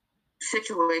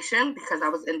situation because I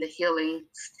was in the healing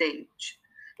stage.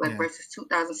 Like versus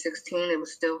 2016, it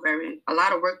was still a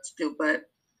lot of work to do, but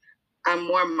I'm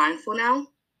more mindful now.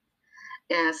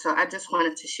 And so I just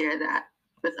wanted to share that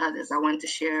with others. I wanted to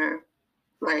share,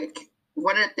 like,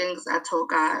 one of the things I told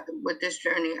God with this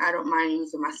journey, I don't mind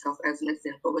using myself as an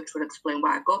example, which would explain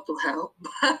why I go through hell,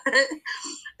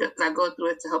 because I go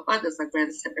through it to help others, like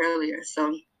Brandon said earlier.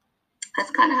 So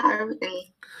that's kind of how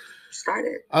everything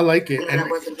started. I like it. And that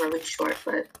wasn't really short,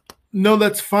 but... No,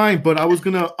 that's fine. But I was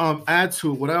going to add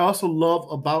to it. What I also love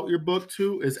about your book,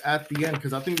 too, is at the end,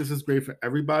 because I think this is great for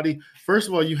everybody. First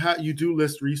of all, you do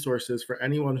list resources for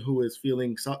anyone who is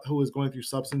going through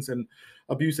substance and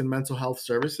abuse and mental health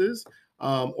services,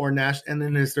 and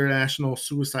then there's their national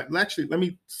suicide. Actually, let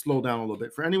me slow down a little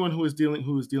bit. For anyone who is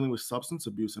dealing with substance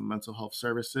abuse and mental health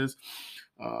services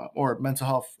or mental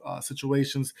health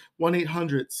situations,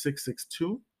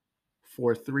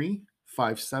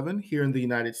 1-800-662-4357 here in the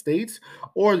United States,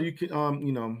 or you can,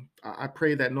 I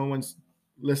pray that no one's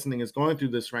listening is going through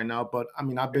this right now, but I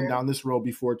mean, I've been down this road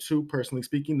before too, personally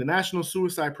speaking. The National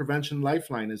Suicide Prevention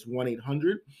Lifeline is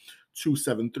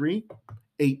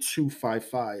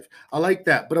 1-800-273-8255. I like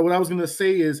that. But what I was going to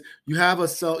say is you have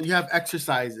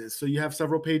exercises. So you have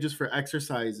several pages for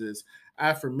exercises,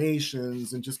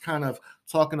 affirmations, and just kind of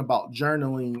talking about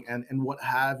journaling and what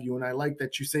have you. And I like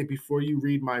that you say before you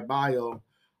read my bio,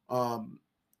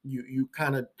 you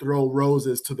kind of throw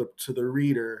roses to the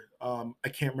reader. I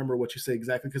can't remember what you say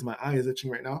exactly because my eye is itching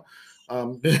right now.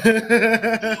 I'm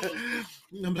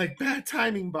like, bad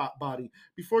timing, body.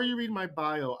 Before you read my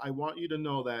bio, I want you to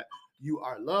know that you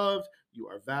are loved, you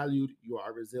are valued, you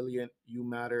are resilient, you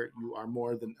matter, you are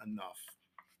more than enough.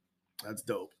 That's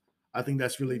dope. I think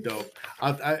that's really dope.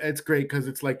 It's great because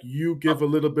it's like you give a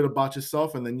little bit about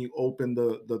yourself and then you open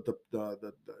the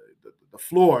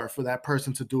floor for that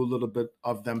person to do a little bit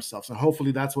of themselves, and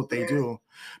hopefully that's what they do.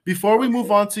 Before we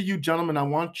move on to you gentlemen, I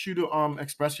want you to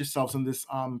express yourselves in this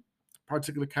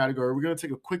particular category. We're going to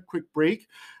take a quick break,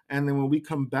 and then when we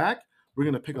come back, we're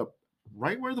going to pick up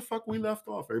right where the fuck we left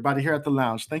off. Everybody here at the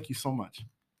lounge, thank you so much.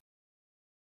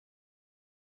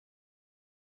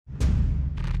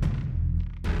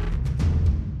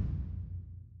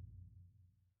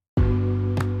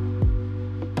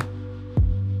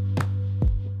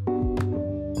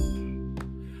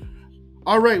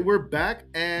 All right, we're back,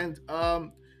 and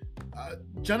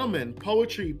gentlemen,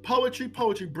 poetry.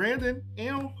 Brandon,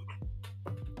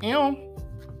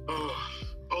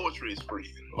 Poetry is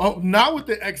free. Oh, not with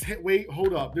the X hit. Wait,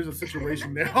 hold up. There's a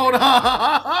situation there. Hold on.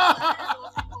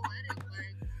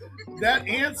 That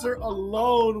answer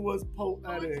alone was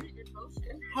poetic.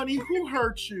 Honey, who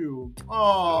hurt you?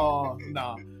 Oh,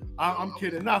 no. I'm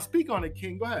kidding. Nah, speak on it,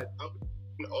 King. Go ahead.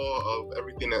 All of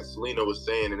everything that Selena was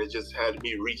saying, and it just had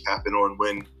me recapping on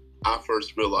when I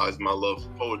first realized my love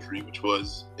for poetry, which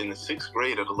was in the 6th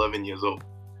grade at 11 years old.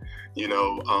 You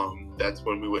know, that's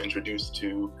when we were introduced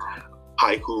to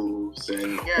haikus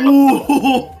and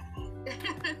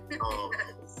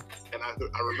and I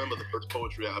remember the first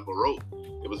poetry I ever wrote.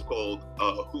 It was called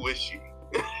 "Who Is She?"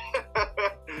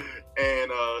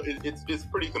 And it's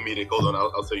pretty comedic. Hold on,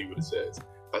 I'll tell you what it says.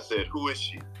 I said, "Who is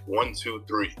she? 1, 2,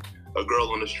 3. A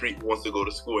girl on the street who wants to go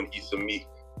to school and eat some meat.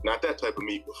 Not that type of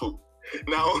meat, but food.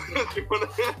 Not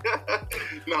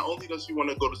only does she want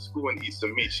to go to school and eat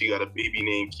some meat, she got a baby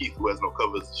named Keith who has no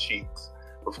covers and sheets.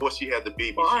 Before she had the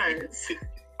baby,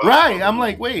 right? I'm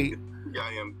like, wait.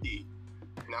 IMP.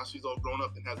 Now she's all grown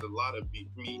up and has a lot of meat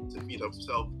to feed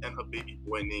herself and her baby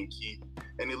boy named Keith,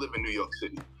 and they live in New York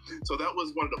City. So that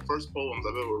was one of the first poems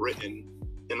I've ever written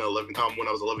when I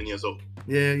was 11 years old.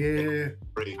 Yeah.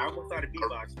 I almost started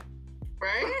beatboxing.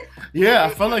 Right? Yeah, I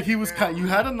felt like he was you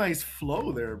had a nice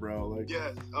flow there, bro. Like,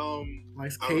 yes,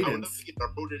 nice cadence. I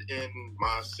wrote it in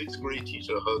my 6th grade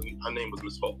teacher. Her name was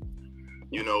Miss Hope.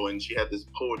 You know, and she had this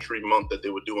poetry month that they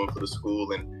were doing for the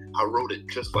school, and I wrote it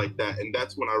just like that. And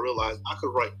that's when I realized I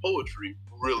could write poetry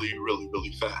really, really,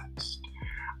 really fast.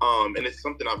 And it's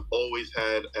something I've always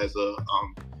had as a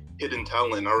hidden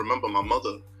talent. I remember my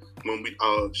mother when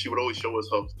she would always show us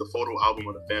the photo album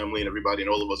of the family and everybody and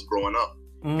all of us growing up.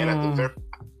 And at the very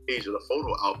page of the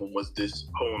photo album was this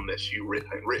poem that she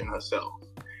written herself.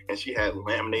 And she had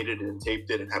laminated it and taped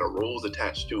it and had a rose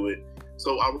attached to it.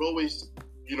 So I would always,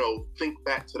 you know, think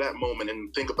back to that moment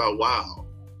and think about, wow,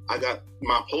 I got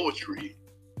my poetry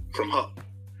from her.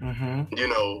 Mm-hmm. You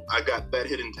know, I got that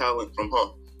hidden talent from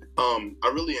her.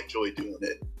 I really enjoy doing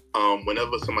it.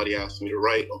 Whenever somebody asks me to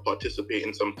write or participate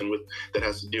in something that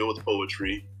has to deal with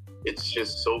poetry, it's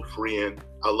just so freeing.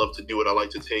 I love to do it. I like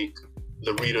to take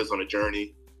the readers on a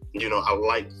journey. You know, I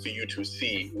like for you to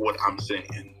see what I'm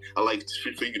saying. I like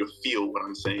for you to feel what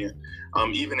I'm saying.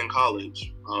 Even in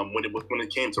college, when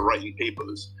it came to writing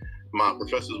papers, my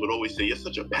professors would always say, "You're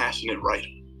such a passionate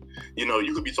writer." You know,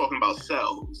 you could be talking about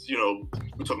cells. You know,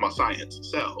 we're talking about science,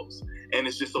 cells, and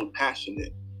it's just so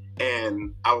passionate.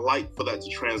 And I like for that to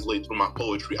translate through my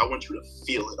poetry. I want you to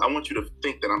feel it. I want you to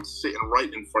think that I'm sitting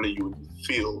right in front of you and you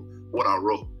feel what I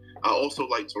wrote. I also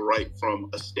like to write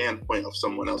from a standpoint of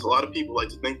someone else. A lot of people like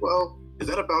to think, well, is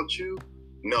that about you?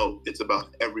 No, it's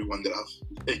about everyone that I've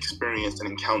experienced and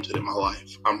encountered in my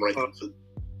life. I'm writing for.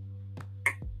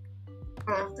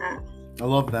 I love that. I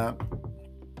love that.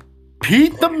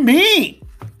 Pete the Meat.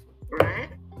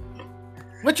 Right?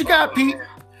 What you got, Pete?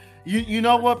 You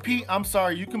know what, Pete? I'm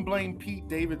sorry. You can blame Pete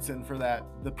Davidson for that.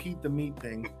 The Pete the Meat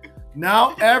thing.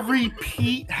 Now every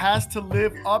Pete has to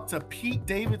live up to Pete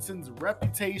Davidson's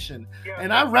reputation.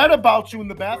 And I read about you in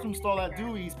the bathroom stall at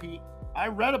Dewey's, Pete. I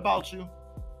read about you.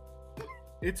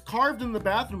 It's carved in the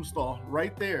bathroom stall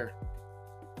right there.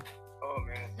 Oh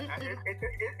man, I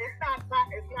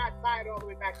not tied all the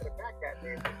way back to the Fat Cat,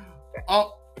 man.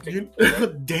 Oh,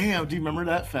 damn! Do you remember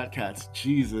that, Fat Cats?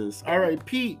 Jesus. All right,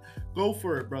 Pete, go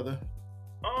for it, brother.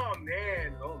 Oh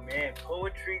man.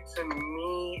 Poetry to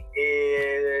me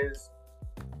is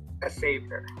a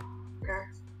savior.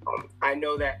 I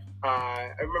know that. I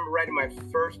remember writing my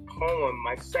first poem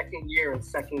my second year in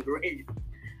second grade.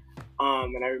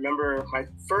 And I remember my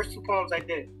first two poems I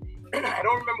did. I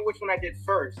don't remember which one I did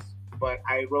first, but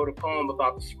I wrote a poem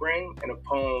about the spring and a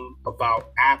poem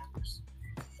about apples.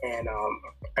 And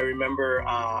I remember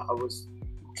I was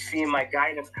seeing my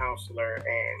guidance counselor,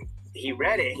 and he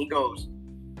read it. And he goes,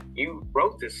 "You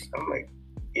wrote this?" I'm like,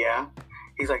 "Yeah."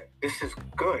 He's like, "This is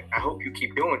good. I hope you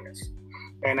keep doing this."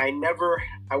 And I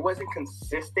wasn't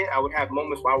consistent. I would have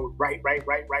moments where I would write,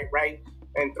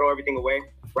 and throw everything away.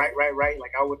 Write.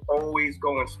 Like I would always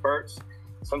go in spurts.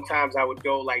 Sometimes I would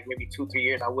go like maybe 2-3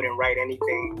 years. I wouldn't write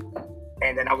anything.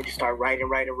 And then I would just start writing.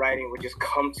 It would just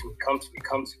come to me.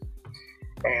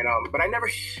 And, but I never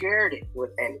shared it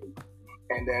with anyone.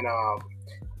 And then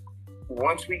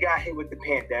once we got hit with the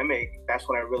pandemic, that's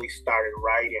when I really started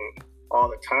writing all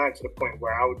the time, to the point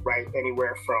where I would write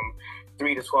anywhere from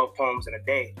 3 to 12 poems in a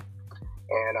day.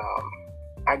 And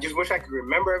I just wish I could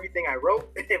remember everything I wrote.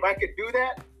 If I could do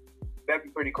that, that'd be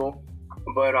pretty cool.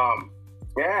 But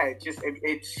yeah, it's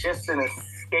just an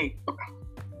escape.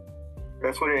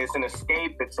 That's what it is, an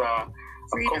escape. It's a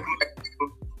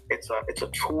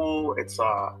tool. It's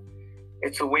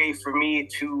a way for me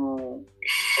to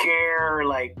share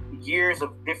like years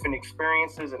of different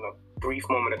experiences in a brief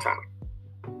moment of time.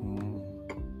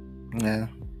 Yeah.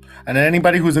 And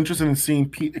anybody who's interested in seeing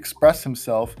Pete express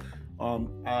himself,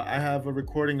 I have a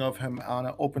recording of him on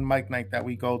an open mic night that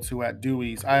we go to at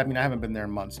Dewey's. I mean, I haven't been there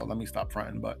in months, so let me stop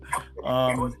fronting. But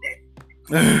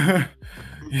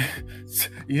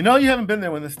you know, you haven't been there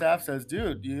when the staff says,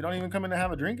 "Dude, you don't even come in to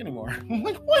have a drink anymore." I'm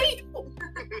like, wait.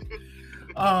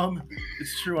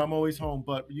 It's true. I'm always home,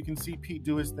 but you can see Pete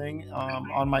do his thing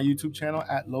on my YouTube channel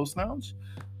at Los Lounge,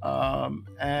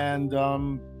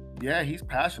 yeah, he's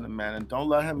passionate, man, and don't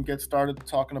let him get started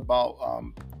talking about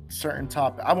certain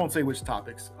topics. I won't say which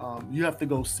topics. You have to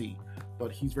go see,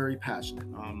 but he's very passionate.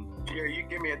 Yeah, you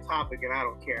give me a topic and I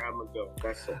don't care. I'm gonna go.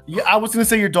 That's it. Yeah, I was gonna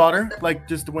say your daughter. Like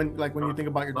just when you think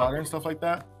about your daughter and stuff like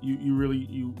that, you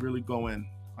really go in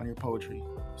on your poetry.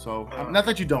 So not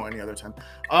that you don't any other time.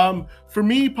 For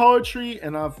me, poetry,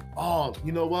 and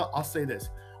you know what? I'll say this: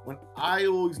 when I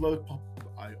always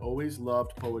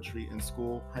loved poetry in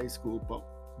school, high school, but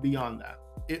beyond that,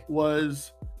 it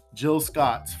was Jill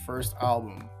Scott's first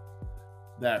album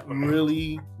that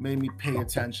really made me pay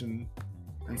attention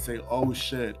and say, "Oh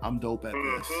shit, I'm dope at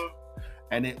this."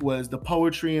 And it was the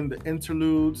poetry and the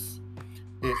interludes.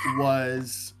 It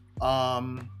was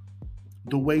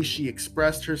the way she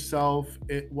expressed herself.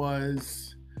 It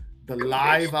was the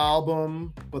live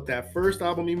album, but that first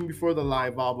album, even before the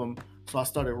live album. So I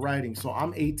started writing. So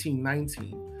I'm 18,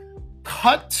 19.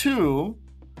 Cut to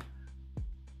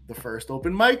the first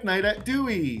open mic night at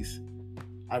Dewey's.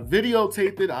 I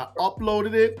videotaped it, I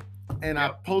uploaded it, and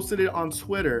I posted it on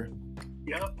Twitter.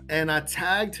 And I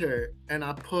tagged her, and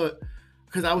I put,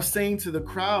 because I was saying to the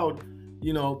crowd,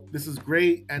 you know, this is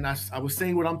great. And I was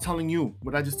saying what I'm telling you,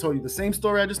 what I just told you. The same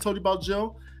story I just told you about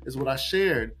Jill is what I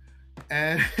shared.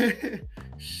 And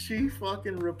she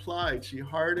fucking replied. She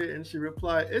heard it and she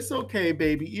replied, "It's okay,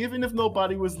 baby. Even if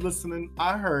nobody was listening,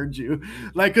 I heard you."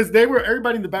 Like, because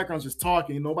everybody in the background's just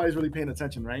talking and nobody's really paying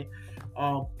attention, right?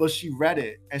 But she read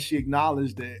it and she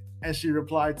acknowledged it and she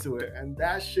replied to it. And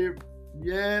that shit,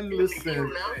 yeah,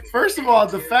 listen. First of all,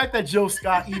 the fact that Jill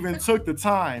Scott even took the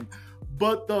time,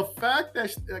 but the fact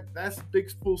that that's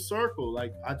big full circle.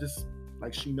 Like,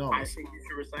 she knows. I think you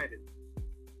should recite it.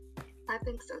 I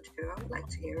think so too. I would like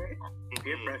to hear it.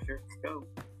 Peer pressure. Let's go.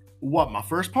 What, my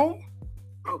first poem?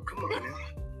 Oh, come on, man.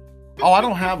 Oh, I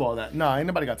don't have all that. No, ain't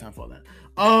nobody got time for all that.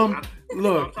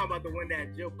 Look. I'm talking about the one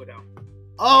that Jill put out.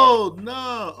 Oh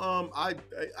no. I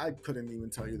couldn't even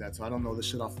tell you that, so I don't know the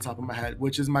shit off the top of my head.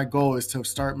 Which is my goal, is to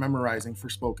start memorizing for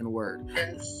spoken word.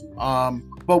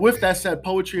 But with that said,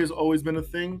 poetry has always been a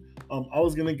thing. I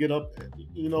was gonna get up.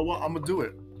 You know what? I'm gonna do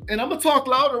it. And I'm gonna talk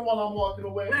louder while I'm walking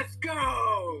away. Let's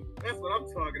go! That's what I'm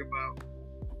talking about.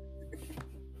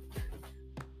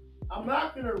 I'm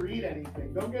not gonna read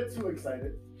anything. Don't get too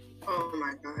excited. Oh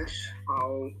my gosh.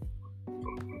 Oh.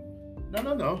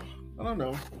 No.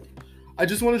 I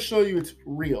just want to show you it's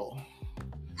real.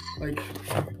 Like,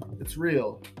 it's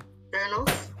real.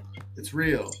 Journals? It's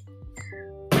real.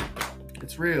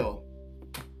 It's real.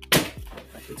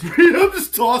 It's real. I'm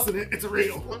just tossing it. It's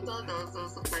real. What do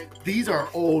those look like? These are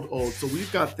old. So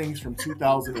we've got things from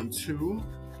 2002.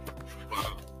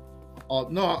 Oh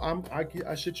no,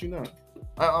 I shit you not.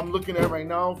 I'm looking at it right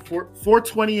now.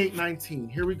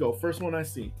 428.19. Here we go. First one I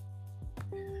see.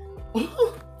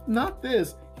 Not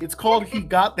this. It's called He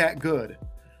Got That Good.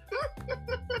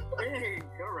 Hey,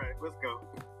 all right, let's go.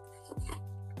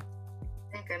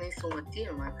 I think I need some more tea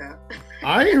in my cup.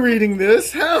 I ain't reading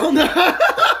this. Hell no. Read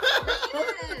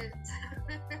it.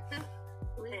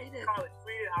 Read it. Carlos,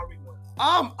 read it. I'll read one.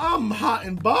 I'm hot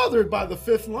and bothered by the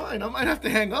fifth line. I might have to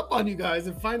hang up on you guys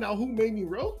and find out who made me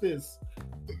wrote this.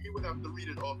 You would have to read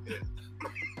it off there.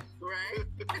 Right?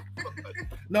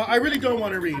 No, I really don't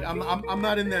want to read. I'm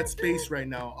not in that space right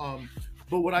now.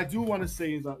 But what I do want to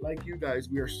say is that, like you guys,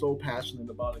 we are so passionate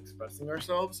about expressing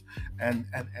ourselves, and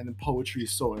poetry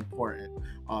is so important.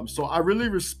 So I really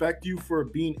respect you for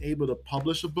being able to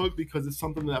publish a book, because it's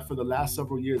something that for the last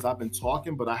several years I've been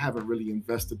talking, but I haven't really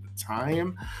invested the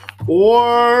time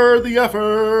or the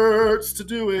efforts to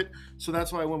do it. So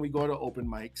that's why when we go to open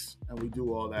mics and we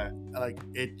do all that, like,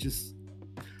 it just,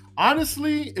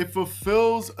 honestly, it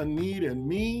fulfills a need in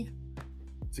me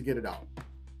to get it out.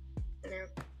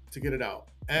 To get it out.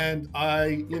 And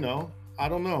I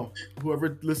don't know.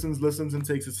 Whoever listens and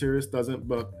takes it serious doesn't,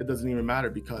 but it doesn't even matter,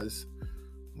 because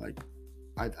like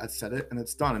I said it and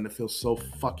it's done, and it feels so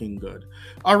fucking good.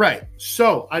 All right.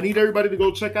 So I need everybody to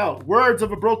go check out Words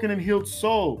of a Broken and Healed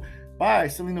Soul by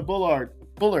Selena Bullard.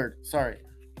 Sorry.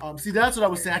 See, that's what I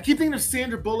was saying. I keep thinking of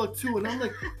Sandra Bullock too, and I'm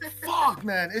like, fuck,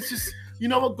 man. It's just, you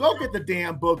know what? Go get the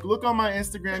damn book. Look on my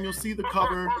Instagram. You'll see the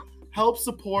cover. Help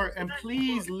support, and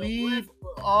please leave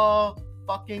a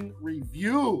fucking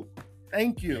review.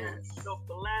 Thank you. So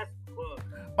the last book.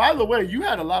 By the way, you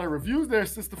had a lot of reviews there,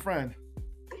 sister friend.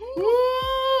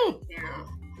 Woo! Yeah.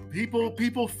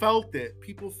 People felt it.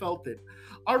 People felt it.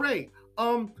 All right.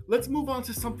 Let's move on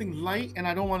to something light, and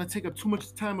I don't want to take up too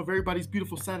much time of everybody's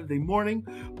beautiful Saturday morning,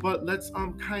 but let's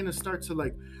kind of start to,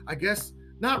 like, I guess,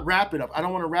 not wrap it up. I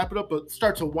don't want to wrap it up, but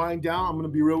start to wind down. I'm going to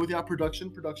be real with you.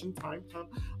 Production time.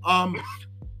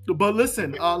 But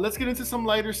listen, let's get into some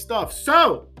lighter stuff.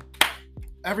 So,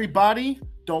 everybody,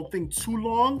 don't think too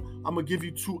long. I'm going to give you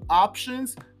two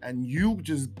options, and you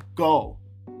just go.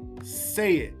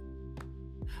 Say it.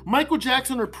 Michael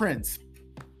Jackson or Prince?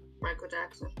 Michael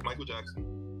Jackson. Michael Jackson.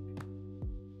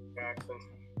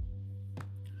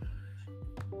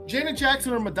 Janet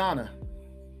Jackson or Madonna?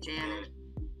 Janet.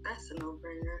 That's a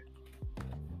no-brainer.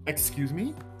 Excuse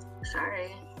me?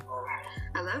 Sorry.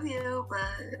 I love you, but...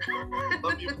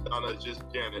 Love you, Madonna. Just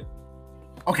Janet.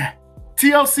 Okay.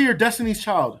 TLC or Destiny's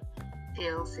Child?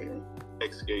 TLC.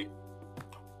 Escape.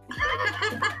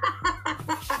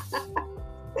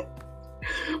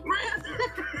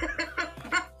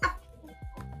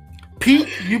 Pete,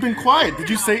 you've been quiet. Did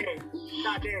you say...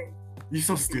 Not there. You're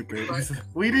so stupid.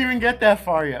 We didn't even get that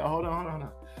far yet. Hold on.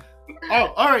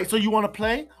 Oh, all right. So you want to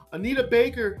play? Anita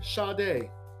Baker, Sade.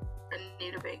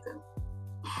 Anita Baker.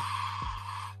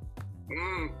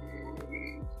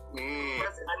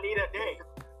 Anita Day.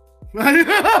 I'll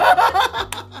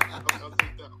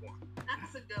take that one.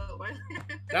 That's a good one.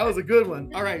 That was a good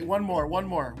one. All right, one more.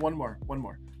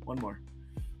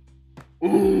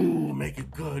 Ooh, make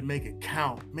it good, make it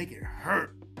count, make it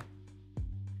hurt.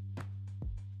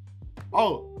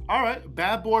 Oh, all right.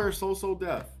 Bad Boy or So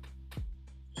Def?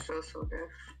 So Def.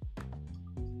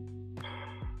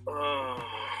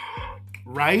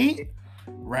 Right?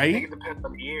 I think it depends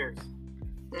on the years.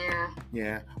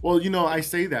 Yeah. Well, I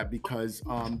say that because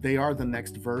they are the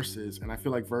next Versus, and I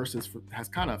feel like Versus has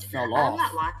kind of fell off. I'm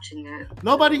not watching it.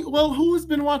 Nobody. Well, who has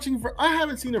been watching? I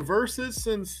haven't seen a Versus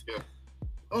since. Yeah.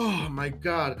 Oh my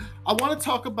God! I want to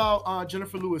talk about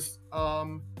Jennifer Lewis.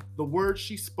 The words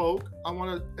she spoke. I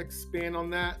want to expand on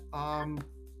that.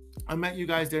 I met you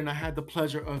guys there, and I had the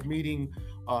pleasure of meeting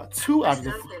two out of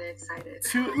the. I'm getting excited.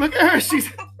 Two. Look at her.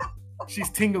 She's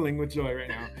tingling with joy right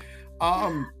now.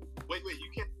 Wait, you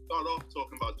can't start off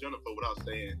talking about Jennifer without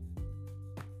saying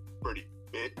pretty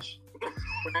bitch.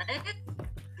 Right?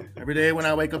 Every day when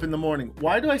I wake up in the morning.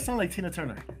 Why do I sound like Tina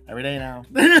Turner? Every day now.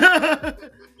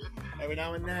 Every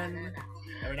now and then.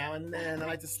 I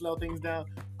like to slow things down.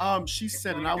 She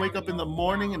said, and I wake up in the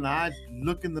morning and I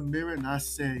look in the mirror and I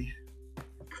say,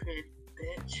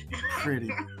 pretty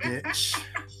bitch.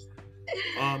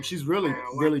 She's really,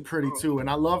 really pretty too. And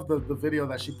I love the video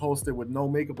that she posted with no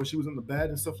makeup when she was in the bed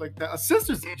and stuff like that. Her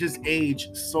sisters just age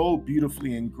so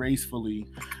beautifully and gracefully.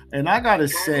 And I gotta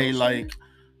say, like,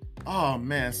 oh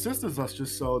man, sisters are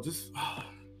just so I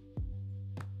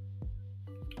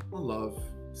love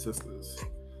sisters.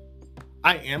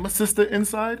 I am a sister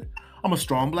inside. I'm a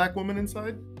strong black woman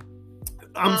inside.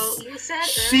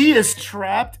 She is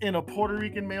trapped in a Puerto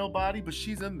Rican male body, but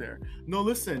she's in there. No,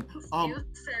 listen. You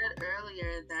said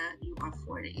earlier that you are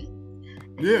 40.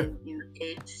 Yeah. You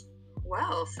aged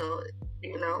well, so,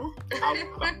 you know. I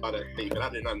was about that thing, but I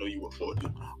did not know you were 40.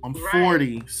 I'm Right.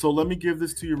 40. So let me give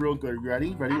this to you real good. You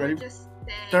ready? Ready? I'ma Ready? just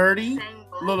say 30? same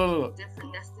boat, Look.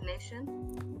 different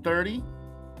destination. 30,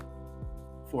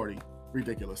 40.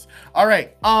 Ridiculous. All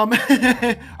right.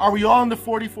 Are we all in the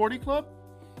 40-40 club?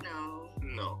 No.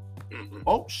 No. Mm-mm.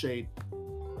 Oh, shade.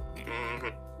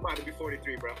 Mhm. About to be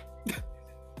 43, bro.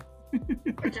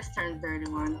 I just turned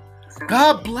 31. So.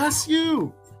 God bless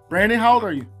you. Brandon, how old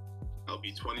are you? I'll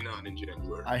be 29 in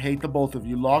January. I hate the both of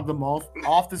you. Log them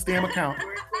off this damn account.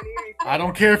 We're 28. I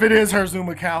don't care if it is her Zoom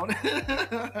account.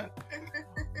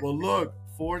 Well, look,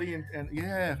 40 and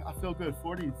yeah, I feel good.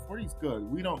 40 is good.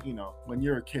 We don't, when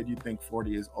you're a kid, you think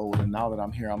 40 is old. And now that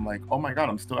I'm here, I'm like, oh my God,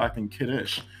 I'm still acting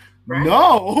kiddish. Right.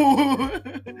 No,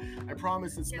 I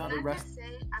promise it's not a Like rest. I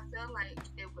say, I feel like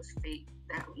it was fate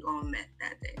that we all met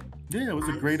that day. Yeah, it was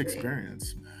a great Honestly.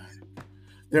 experience, man.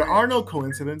 There are no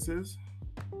coincidences.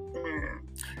 Yeah.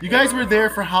 You guys were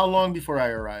there for how long before I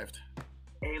arrived?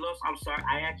 Hey, Los, I'm sorry.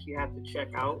 I actually have to check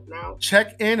out now.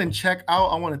 Check in and check out.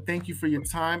 I want to thank you for your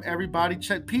time, everybody.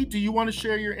 Pete, do you want to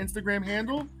share your Instagram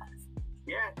handle?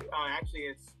 Yeah, actually,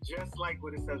 it's just like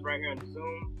what it says right here on the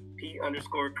Zoom.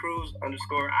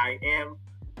 P_Cruz_I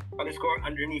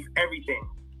am_underneath everything.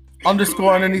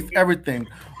 Underscore underneath everything.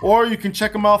 Or you can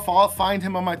check him out. Find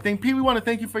him on my thing. Pete, we want to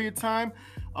thank you for your time.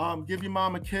 Give your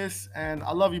mom a kiss. And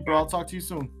I love you, bro. I'll talk to you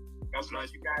soon. God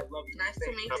bless you guys. Love you. Nice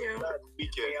to meet you.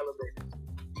 Stay elevated.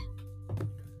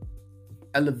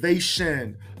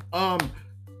 Elevation.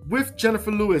 With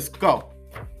Jennifer Lewis. Go.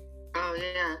 Oh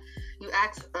yeah. You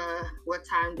asked what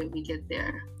time did we get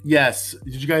there? Yes.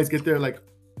 Did you guys get there like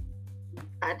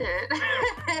I did.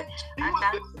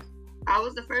 I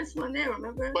was the first one there,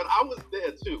 remember? But I was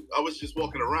there too. I was just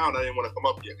walking around. I didn't want to come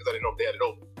up here because I didn't know if they had it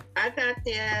open. I got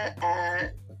there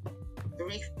at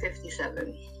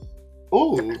 3:57.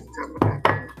 oh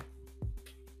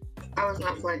I was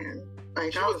not playing.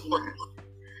 Like, I was not.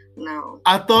 No.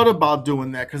 I thought about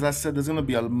doing that because I said there's gonna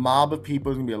be a mob of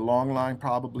people, there's gonna be a long line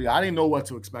probably. I didn't know what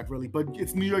to expect really, but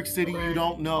it's New York City, you Right.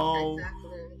 don't know. Exactly.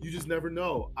 You just never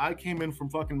know. I came in from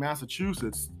fucking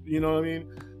Massachusetts, you know what I mean?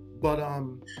 But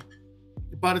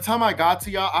by the time I got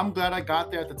to y'all, I'm glad I got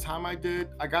there at the time I did.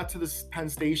 I got to this Penn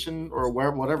Station or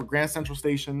whatever, Grand Central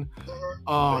Station.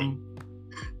 Probably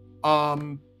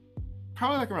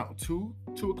like around 2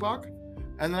 o'clock.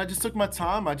 And then I just took my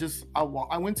time. I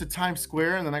went to Times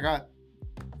Square and then I got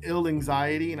ill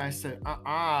anxiety and I said,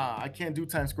 I can't do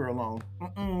Times Square alone.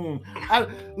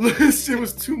 This shit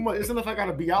was too much. It's not like I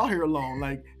gotta be out here alone.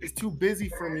 Like, it's too busy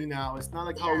for me now. It's not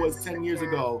like how it was 10 years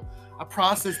ago. I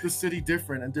processed the city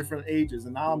different at different ages.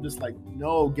 And now I'm just like,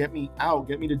 no, get me out.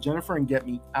 Get me to Jennifer and get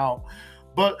me out.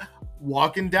 But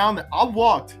walking down there, I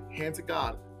walked, hand to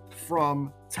God,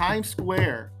 from Times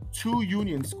Square to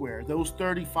Union Square, those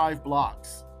 35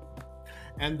 blocks.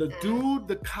 And the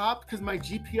cop, because my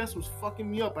GPS was fucking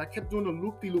me up, I kept doing a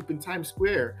loop-de-loop in Times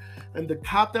Square. And the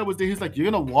cop that was there, he's like, you're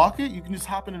gonna walk it? You can just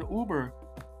hop in an Uber.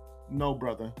 No,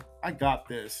 brother, I got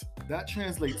this. That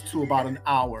translates to about an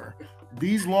hour.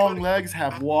 These long legs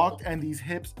have walked, and these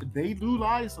hips, they do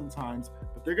lie sometimes,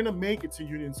 but they're gonna make it to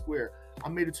Union Square. I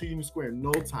made it to Union Square in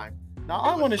no time. Now,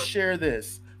 I want to share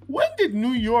this. When did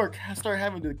New York start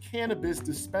having the cannabis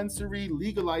dispensary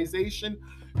legalization?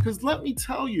 Because let me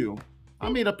tell you, I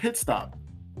made a pit stop.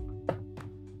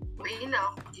 We know.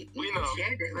 You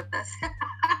shared it with us.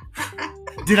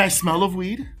 Did I smell of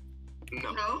weed?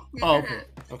 No. No, you Oh, didn't.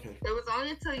 Okay. It was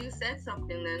only until you said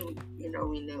something then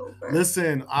we knew. But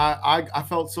Listen, I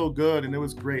felt so good and it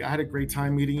was great. I had a great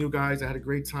time meeting you guys. I had a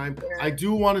great time. Yeah. I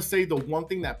do want to say the one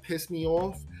thing that pissed me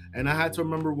off, and I had to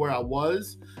remember where I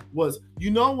was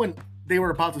when they were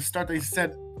about to start, they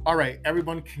said, all right,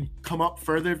 everyone can come up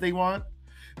further if they want.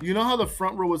 You know how the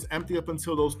front row was empty up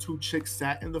until those two chicks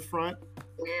sat in the front?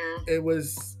 yeah. It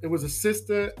was a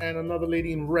sister and another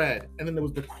lady in red, and then there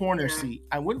was the corner seat.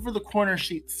 I went for the corner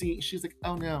seat. She's like,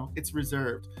 "Oh no, it's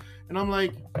reserved," and I'm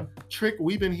like, "Trick,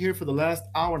 we've been here for the last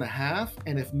hour and a half,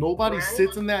 and if nobody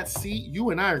sits in that seat,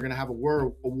 you and I are gonna have a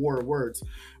war of words."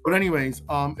 But anyways,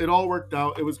 it all worked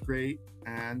out. It was great.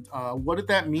 And what did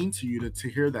that mean to you to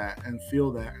hear that and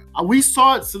feel that? We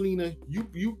saw it, Selena.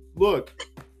 You look.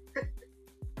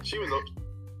 She was okay.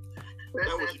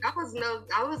 Listen, I was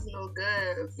no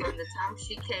good from the time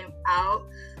she came out.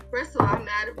 First of all, I'm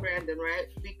mad at Brandon, right?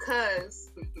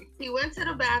 Because he went to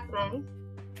the bathroom.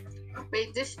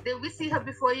 Wait, did we see her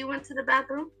before you went to the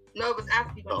bathroom? No, it was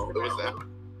after you went to the bathroom.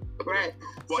 It was after. Right.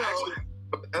 Well, So, actually,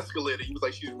 up the escalator. He was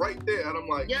like, she's right there. And I'm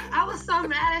like, yeah, I was so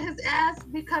mad at his ass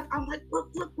because I'm like, look.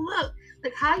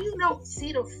 Like, how you don't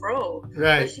see the fro?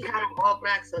 Right. But she had them all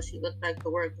black, so she looked like the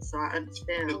worker, so I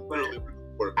understand. it's literally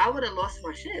work. I would have lost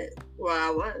my shit where I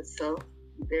was, so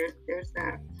there's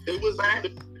that. It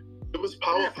was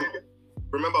powerful.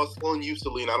 Remember, I was telling you,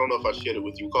 Selena, I don't know if I shared it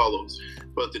with you, Carlos,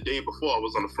 but the day before I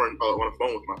was on the phone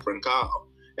with my friend Kyle,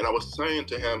 and I was saying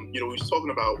to him, we was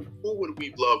talking about who would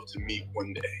we love to meet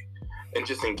one day and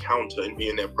just encounter and be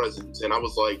in their presence. And I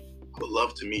was like, I would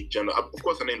love to meet Jennifer. Of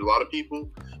course, I named a lot of people,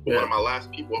 but one of my last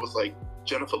people, I was like,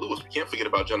 Jennifer Lewis. We can't forget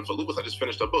about Jennifer Lewis. I just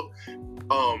finished her book.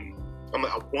 I'm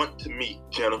like, I want to meet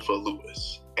Jennifer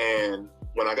Lewis. And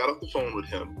when I got off the phone with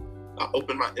him, I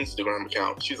opened my Instagram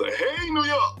account. She's like, hey, New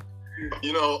York.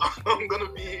 I'm going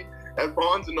to be at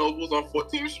Barnes & Noble's on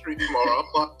 14th Street tomorrow. I'm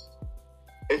like,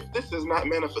 if this is not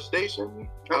manifestation,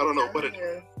 I don't know what it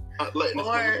is.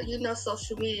 Or,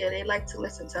 social media, they like to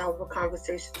listen to our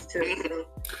conversations too. So.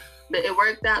 But it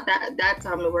worked out that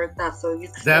time. It worked out. So you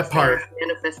can that part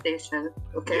manifestation.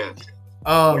 Okay.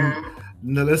 Yeah.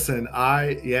 No, listen,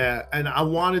 and I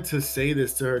wanted to say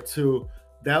this to her too.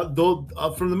 That though,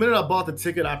 from the minute I bought the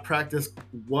ticket, I practiced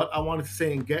what I wanted to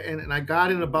say and get in, and I got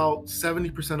in about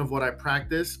 70% of what I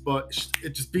practiced. But it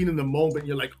just being in the moment,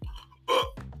 you're like, ugh.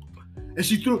 And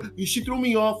she threw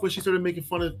me off when she started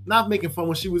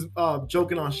when she was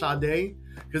joking on Sade,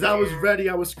 because I was ready,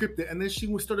 I was scripted, and then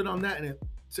she started on that, and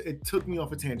it took me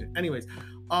off a tangent. Anyways, it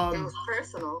was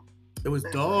personal. It was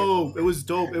dope. It was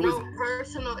dope. It was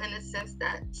personal in the sense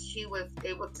that she was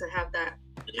able to have that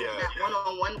that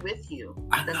one-on-one with you.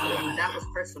 That was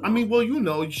personal. I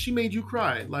mean, she made you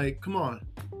cry. Like, come on.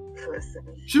 Listen.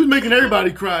 She was making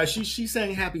everybody cry. She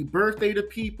sang happy birthday to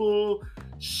people.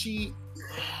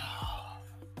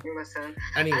 Listen.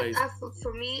 Anyways,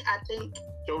 for me, I think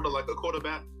showed her like a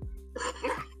quarterback.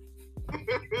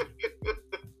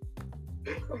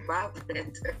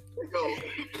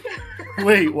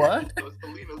 Wait, what?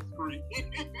 Selena's free.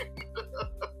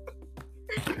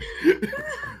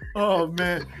 Oh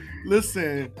man,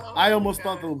 listen, I almost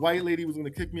thought the white lady was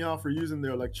gonna kick me out for using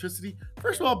their electricity.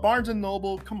 First of all, Barnes and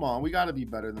Noble, come on, we gotta be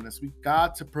better than this. We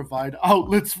got to provide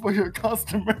outlets for your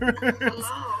customers.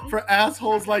 For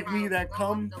assholes like me that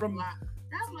come from. That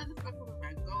motherfucker was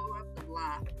like, go up the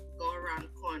block, go around the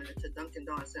corner to Dunkin'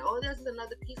 Donuts, and there's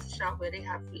another pizza shop where they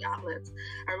have free outlets.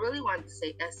 I really wanted to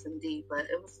say S&D, but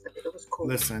it was cool.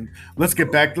 Listen, let's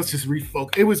get back. Let's just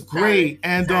refocus. It was great,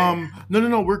 and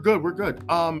no, we're good.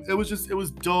 It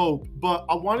was dope. But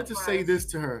I wanted to say this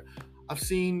to her. I've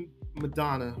seen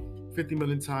Madonna 50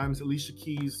 million times. Alicia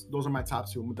Keys. Those are my top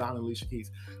two. Madonna, Alicia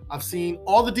Keys. I've seen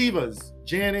all the divas.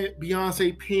 Janet,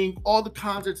 Beyonce, Pink, all the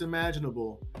concerts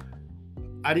imaginable.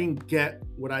 I didn't get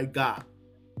what I got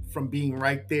from being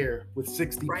right there with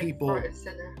 60 people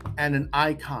and an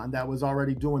icon that was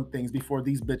already doing things before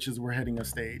these bitches were hitting a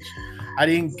stage. I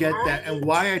didn't get that. And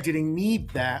why I didn't need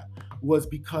that was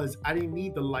because I didn't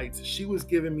need the lights. She was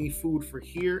giving me food for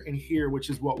here and here, which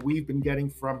is what we've been getting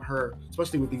from her,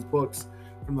 especially with these books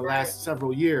from the last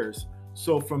several years.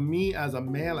 So for me as a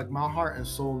man, like my heart and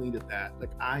soul needed that.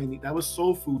 Like that was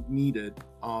soul food needed.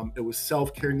 It was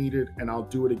self-care needed, and I'll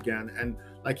do it again. And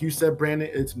like you said, Brandon,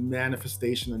 it's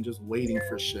manifestation and just waiting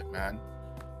for shit, man.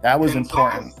 That was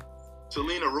important.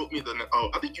 Selena wrote me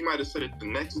I think you might have said it the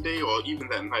next day or even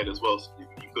that night as well. So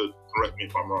you could correct me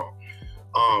if I'm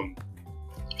wrong.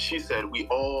 She said we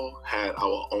all had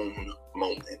our own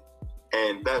moment,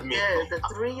 and that means the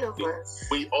three of us.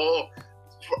 We all.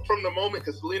 From the moment,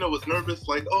 because Selena was nervous,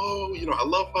 like, I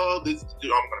love her, this, I'm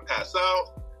going to pass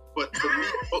out. But for me,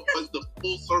 it was the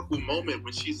full circle moment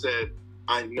when she said,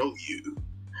 I know you.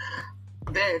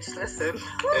 Bitch, listen.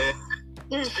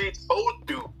 And she told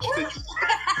you.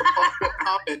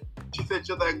 She said,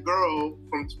 you're that girl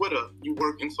from Twitter. You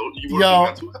work in mental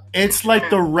health. It's like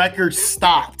the record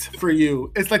stopped for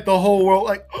you. It's like the whole world,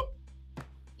 like,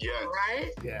 yeah.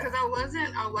 Right? Yeah. Because I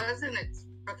wasn't.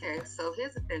 Okay, so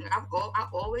here's the thing. I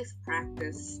always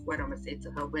practice what I'm gonna say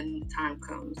to her when time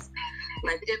comes.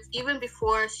 Like it's even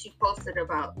before she posted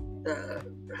about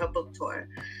her book tour,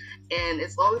 and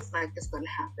it's always like it's gonna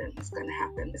happen. It's gonna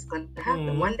happen. It's gonna happen.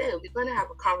 Mm-hmm. One day we're gonna have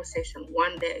a conversation.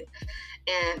 One day,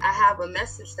 and I have a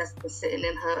message that's been sitting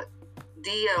in her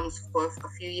DMs for a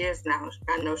few years now.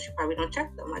 I know she probably don't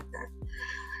check them like that.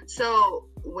 So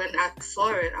when I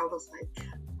saw it, I was like,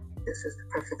 this is the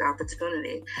perfect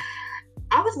opportunity.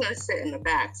 I was going to sit in the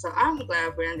back, so I'm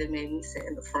glad Brandon made me sit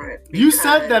in the front. You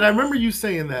said that. I remember you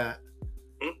saying that.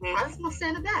 I was going to sit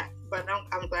in the back, but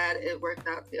I'm glad it worked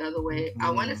out the other way.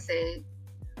 I want to say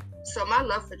So my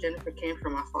love for Jennifer came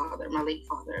from my father, my late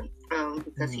father,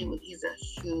 because he's a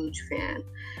huge fan.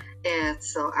 And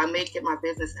so I make it my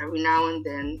business every now and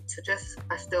then to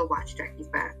I still watch Jackie's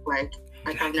Back like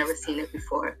I've never seen it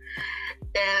before.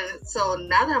 And so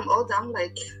now that I'm older, I'm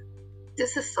like,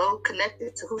 this is so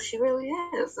connected to who she really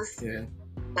is.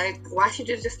 Like, why should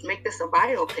you just make this a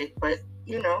biopic? But,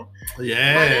 you know.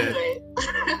 Yeah.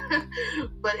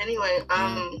 But anyway,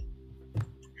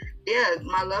 yeah,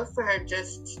 my love for her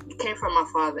just came from my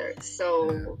father.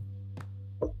 So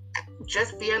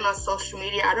just being on social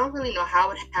media, I don't really know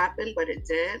how it happened, but it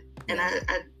did. And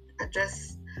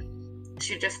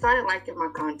she just started liking my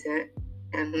content.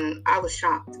 And I was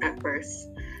shocked at first.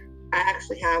 I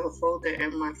actually have a folder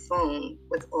in my phone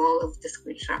with all of the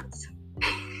screenshots.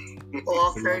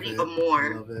 All 30 or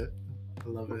more. I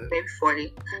love it. Maybe 40.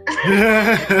 All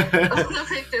the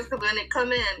pictures, because when it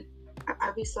come in,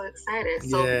 I'd be so excited.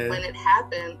 So when it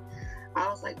happened, I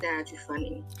was like, Dad, you're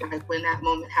funny. Like when that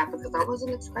moment happened, because I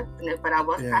wasn't expecting it, but I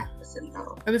was practicing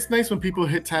though. And it's nice when people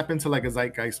tap into like a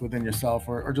zeitgeist within yourself,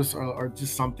 or just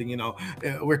something, you know.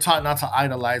 We're taught not to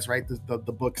idolize, right? The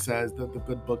book says, the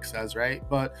good book says, right?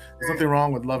 But there's nothing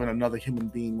wrong with loving another human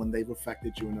being when they've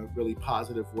affected you in a really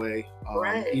positive way.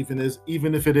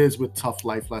 Even if it is with tough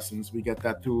life lessons, we get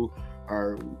that through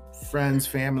our friends,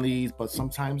 families, but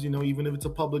sometimes, you know, even if it's a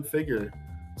public figure,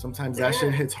 sometimes that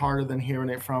shit hits harder than hearing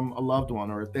it from a loved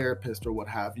one or a therapist or what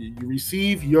have you. You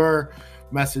receive your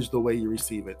message the way you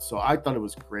receive it. So I thought it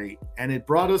was great. And it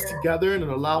brought us together, and it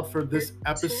allowed for this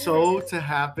episode to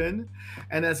happen.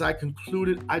 And as I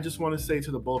concluded, I just want to say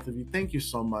to the both of you, thank you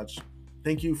so much.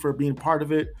 Thank you for being part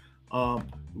of it.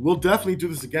 We'll definitely do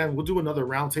this again. We'll do another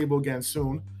roundtable again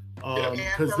soon.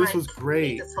 Because this was great.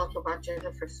 We need to talk about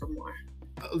Jennifer some more.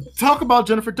 Talk about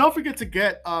Jennifer. Don't forget to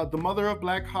get The Mother of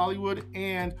Black Hollywood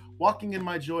and Walking in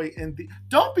My Joy.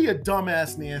 Don't be a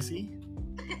dumbass, Nancy.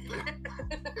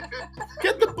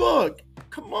 Get the book.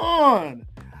 Come on.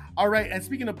 All right. And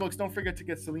speaking of books, don't forget to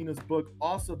get Selena's book.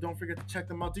 Also, don't forget to check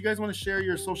them out. Do you guys want to share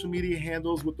your social media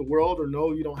handles with the world? Or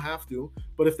no, you don't have to.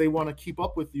 But if they want to keep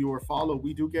up with you or follow,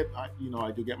 we do get, I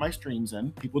do get my streams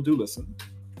in. People do listen.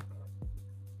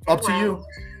 Up to you.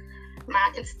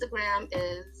 My Instagram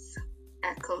is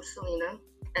at Coach Selena,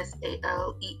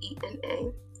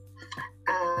 SALEENA.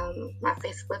 My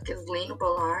Facebook is Lena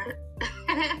Bullard.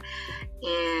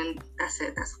 And that's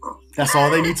it. That's all. That's all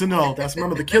they need to know.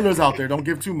 Remember, the killers out there. Don't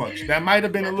give too much. That might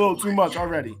have been a little too much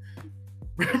already.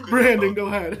 Brandon, go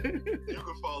ahead. You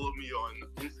can follow me on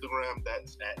Instagram.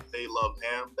 That's at They Love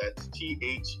Ham. That's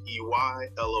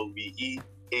THEYLOVEHAM.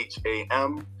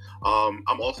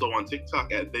 I'm also on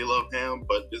TikTok at They Love Ham,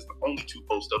 but there's only 2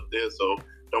 posts up there, so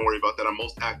don't worry about that. I'm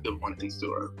most active on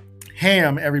Instagram.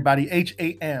 Ham, everybody.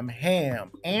 HAM.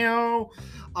 Ham. Ow.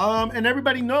 And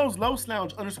everybody knows Los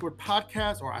Lounge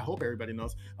 _podcast, or I hope everybody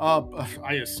knows.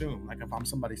 I assume, like if I'm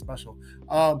somebody special.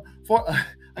 I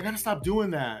gotta stop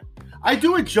doing that. I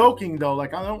do it joking though.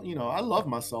 Like I don't, I love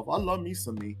myself. I love me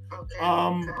some me. Okay,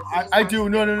 I do.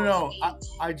 No.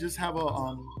 I just have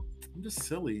I'm just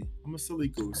silly. I'm a silly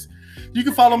goose. You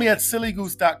can follow me at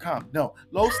sillygoose.com. No,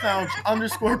 Los Lounge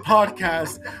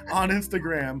 _podcast on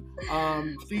Instagram.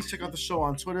 Please check out the show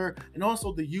on Twitter and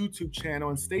also the YouTube channel,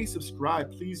 and stay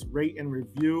subscribed. Please rate and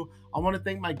review. I want to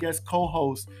thank my guest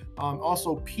co-host,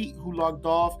 also Pete, who logged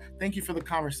off. Thank you for the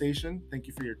conversation. Thank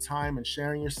you for your time and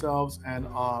sharing yourselves. And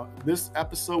this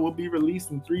episode will be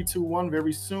released in 3, 2, 1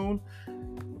 very soon.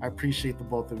 I appreciate the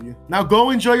both of you. Now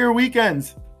go enjoy your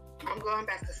weekends. I'm going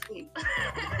back to sleep.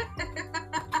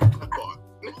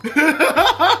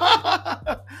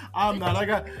 I'm not. I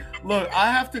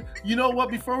have to. You know what?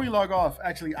 Before we log off,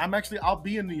 I'll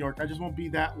be in New York. I just won't be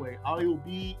that way. I will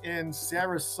be in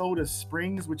Sarasota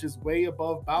Springs, which is way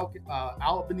above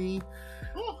Albany.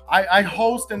 I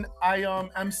host and I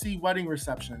MC wedding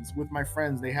receptions with my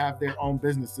friends. They have their own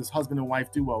business. This husband and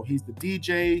wife duo. He's the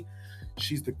DJ.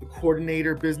 She's the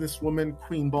coordinator, businesswoman,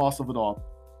 queen boss of it all.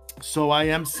 So I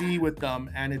MC with them,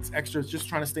 and it's extra. It's just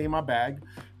trying to stay in my bag.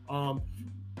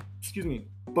 Excuse me.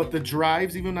 But the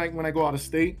drives, even like when I go out of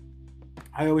state,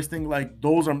 I always think like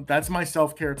that's my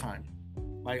self-care time.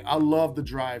 Like I love the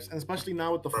drives, and especially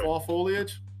now with the fall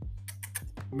foliage,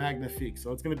 magnifique.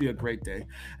 So it's gonna be a great day.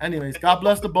 Anyways, God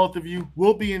bless the both of you.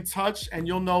 We'll be in touch, and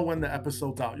you'll know when the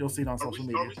episode's out. You'll see it on social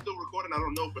media. Are we still recording? I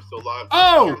don't know if we're still live.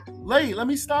 Oh, late. Let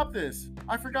me stop this.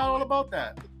 I forgot all about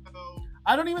that.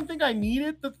 I don't even think I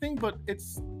needed the thing, but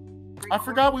I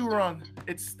forgot we were on.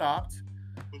 It stopped.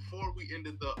 Before we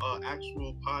ended the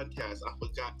actual podcast, I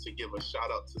forgot to give a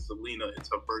shout out to Selena. It's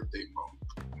her birthday month.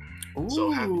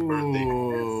 So happy birthday.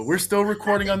 Ooh, we're still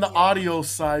recording on the audio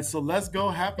side, so let's go.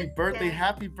 Happy birthday,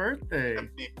 happy birthday.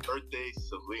 Happy birthday,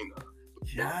 Selena.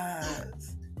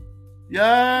 Yes.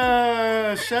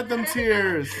 Yes. Shed them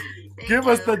tears. Give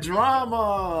us the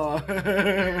drama. That's life,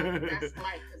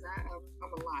 because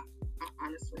I'm a lot,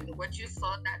 honestly. What you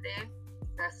saw that day,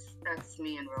 that's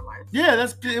me in real life. Yeah,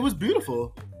 it was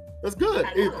beautiful. That's good.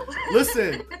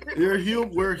 Listen,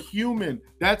 we're human.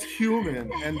 That's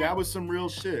human, and that was some real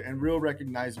shit and real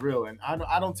recognized real. And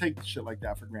I don't take shit like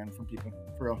that for granted from people,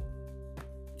 for real.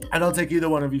 I don't take either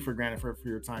one of you for granted for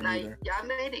your time either. Y'all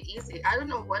made it easy. I don't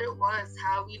know what it was,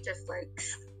 how we just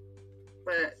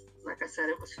but like I said,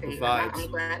 it was fate. I'm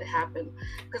glad it happened.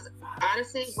 Because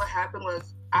honestly, what happened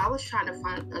was I was trying to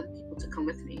find other people to come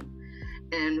with me.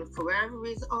 And for whatever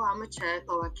reason, I'm a check,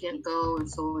 I can't go, and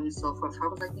so on and so forth. I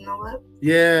was like, you know what?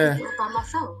 Yeah. I do it by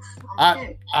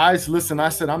myself. Listen, I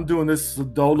said, I'm doing this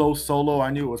solo.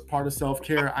 I knew it was part of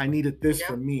self-care. I needed this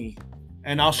for me.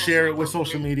 And I'll share it with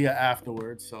social media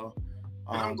afterwards. So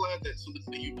and I'm glad that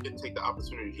you did take the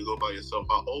opportunity to go by yourself.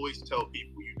 I always tell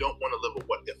people you don't want to live a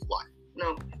what-if life. No.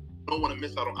 You don't want to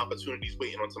miss out on opportunities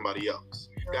waiting on somebody else.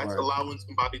 That's allowing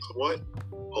somebody to what?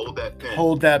 Hold that pen.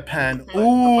 Hold that pen.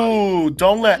 Ooh,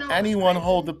 don't let anyone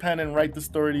hold the pen and write the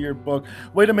story to your book.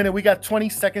 Wait a minute. We got 20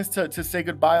 seconds to say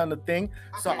goodbye on the thing.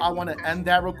 So I want to end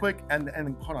that real quick. And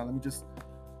hold on. Let me just,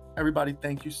 everybody,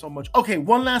 thank you so much. Okay,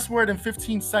 one last word in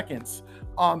 15 seconds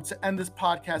to end this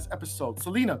podcast episode.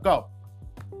 Selena, go.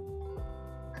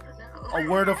 A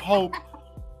word of hope.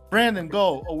 Brandon,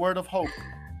 go. A word of hope.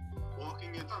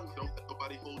 Walking in truth. Don't let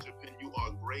nobody hold your pen. You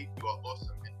are great. You are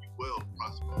awesome. And you will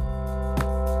prosper.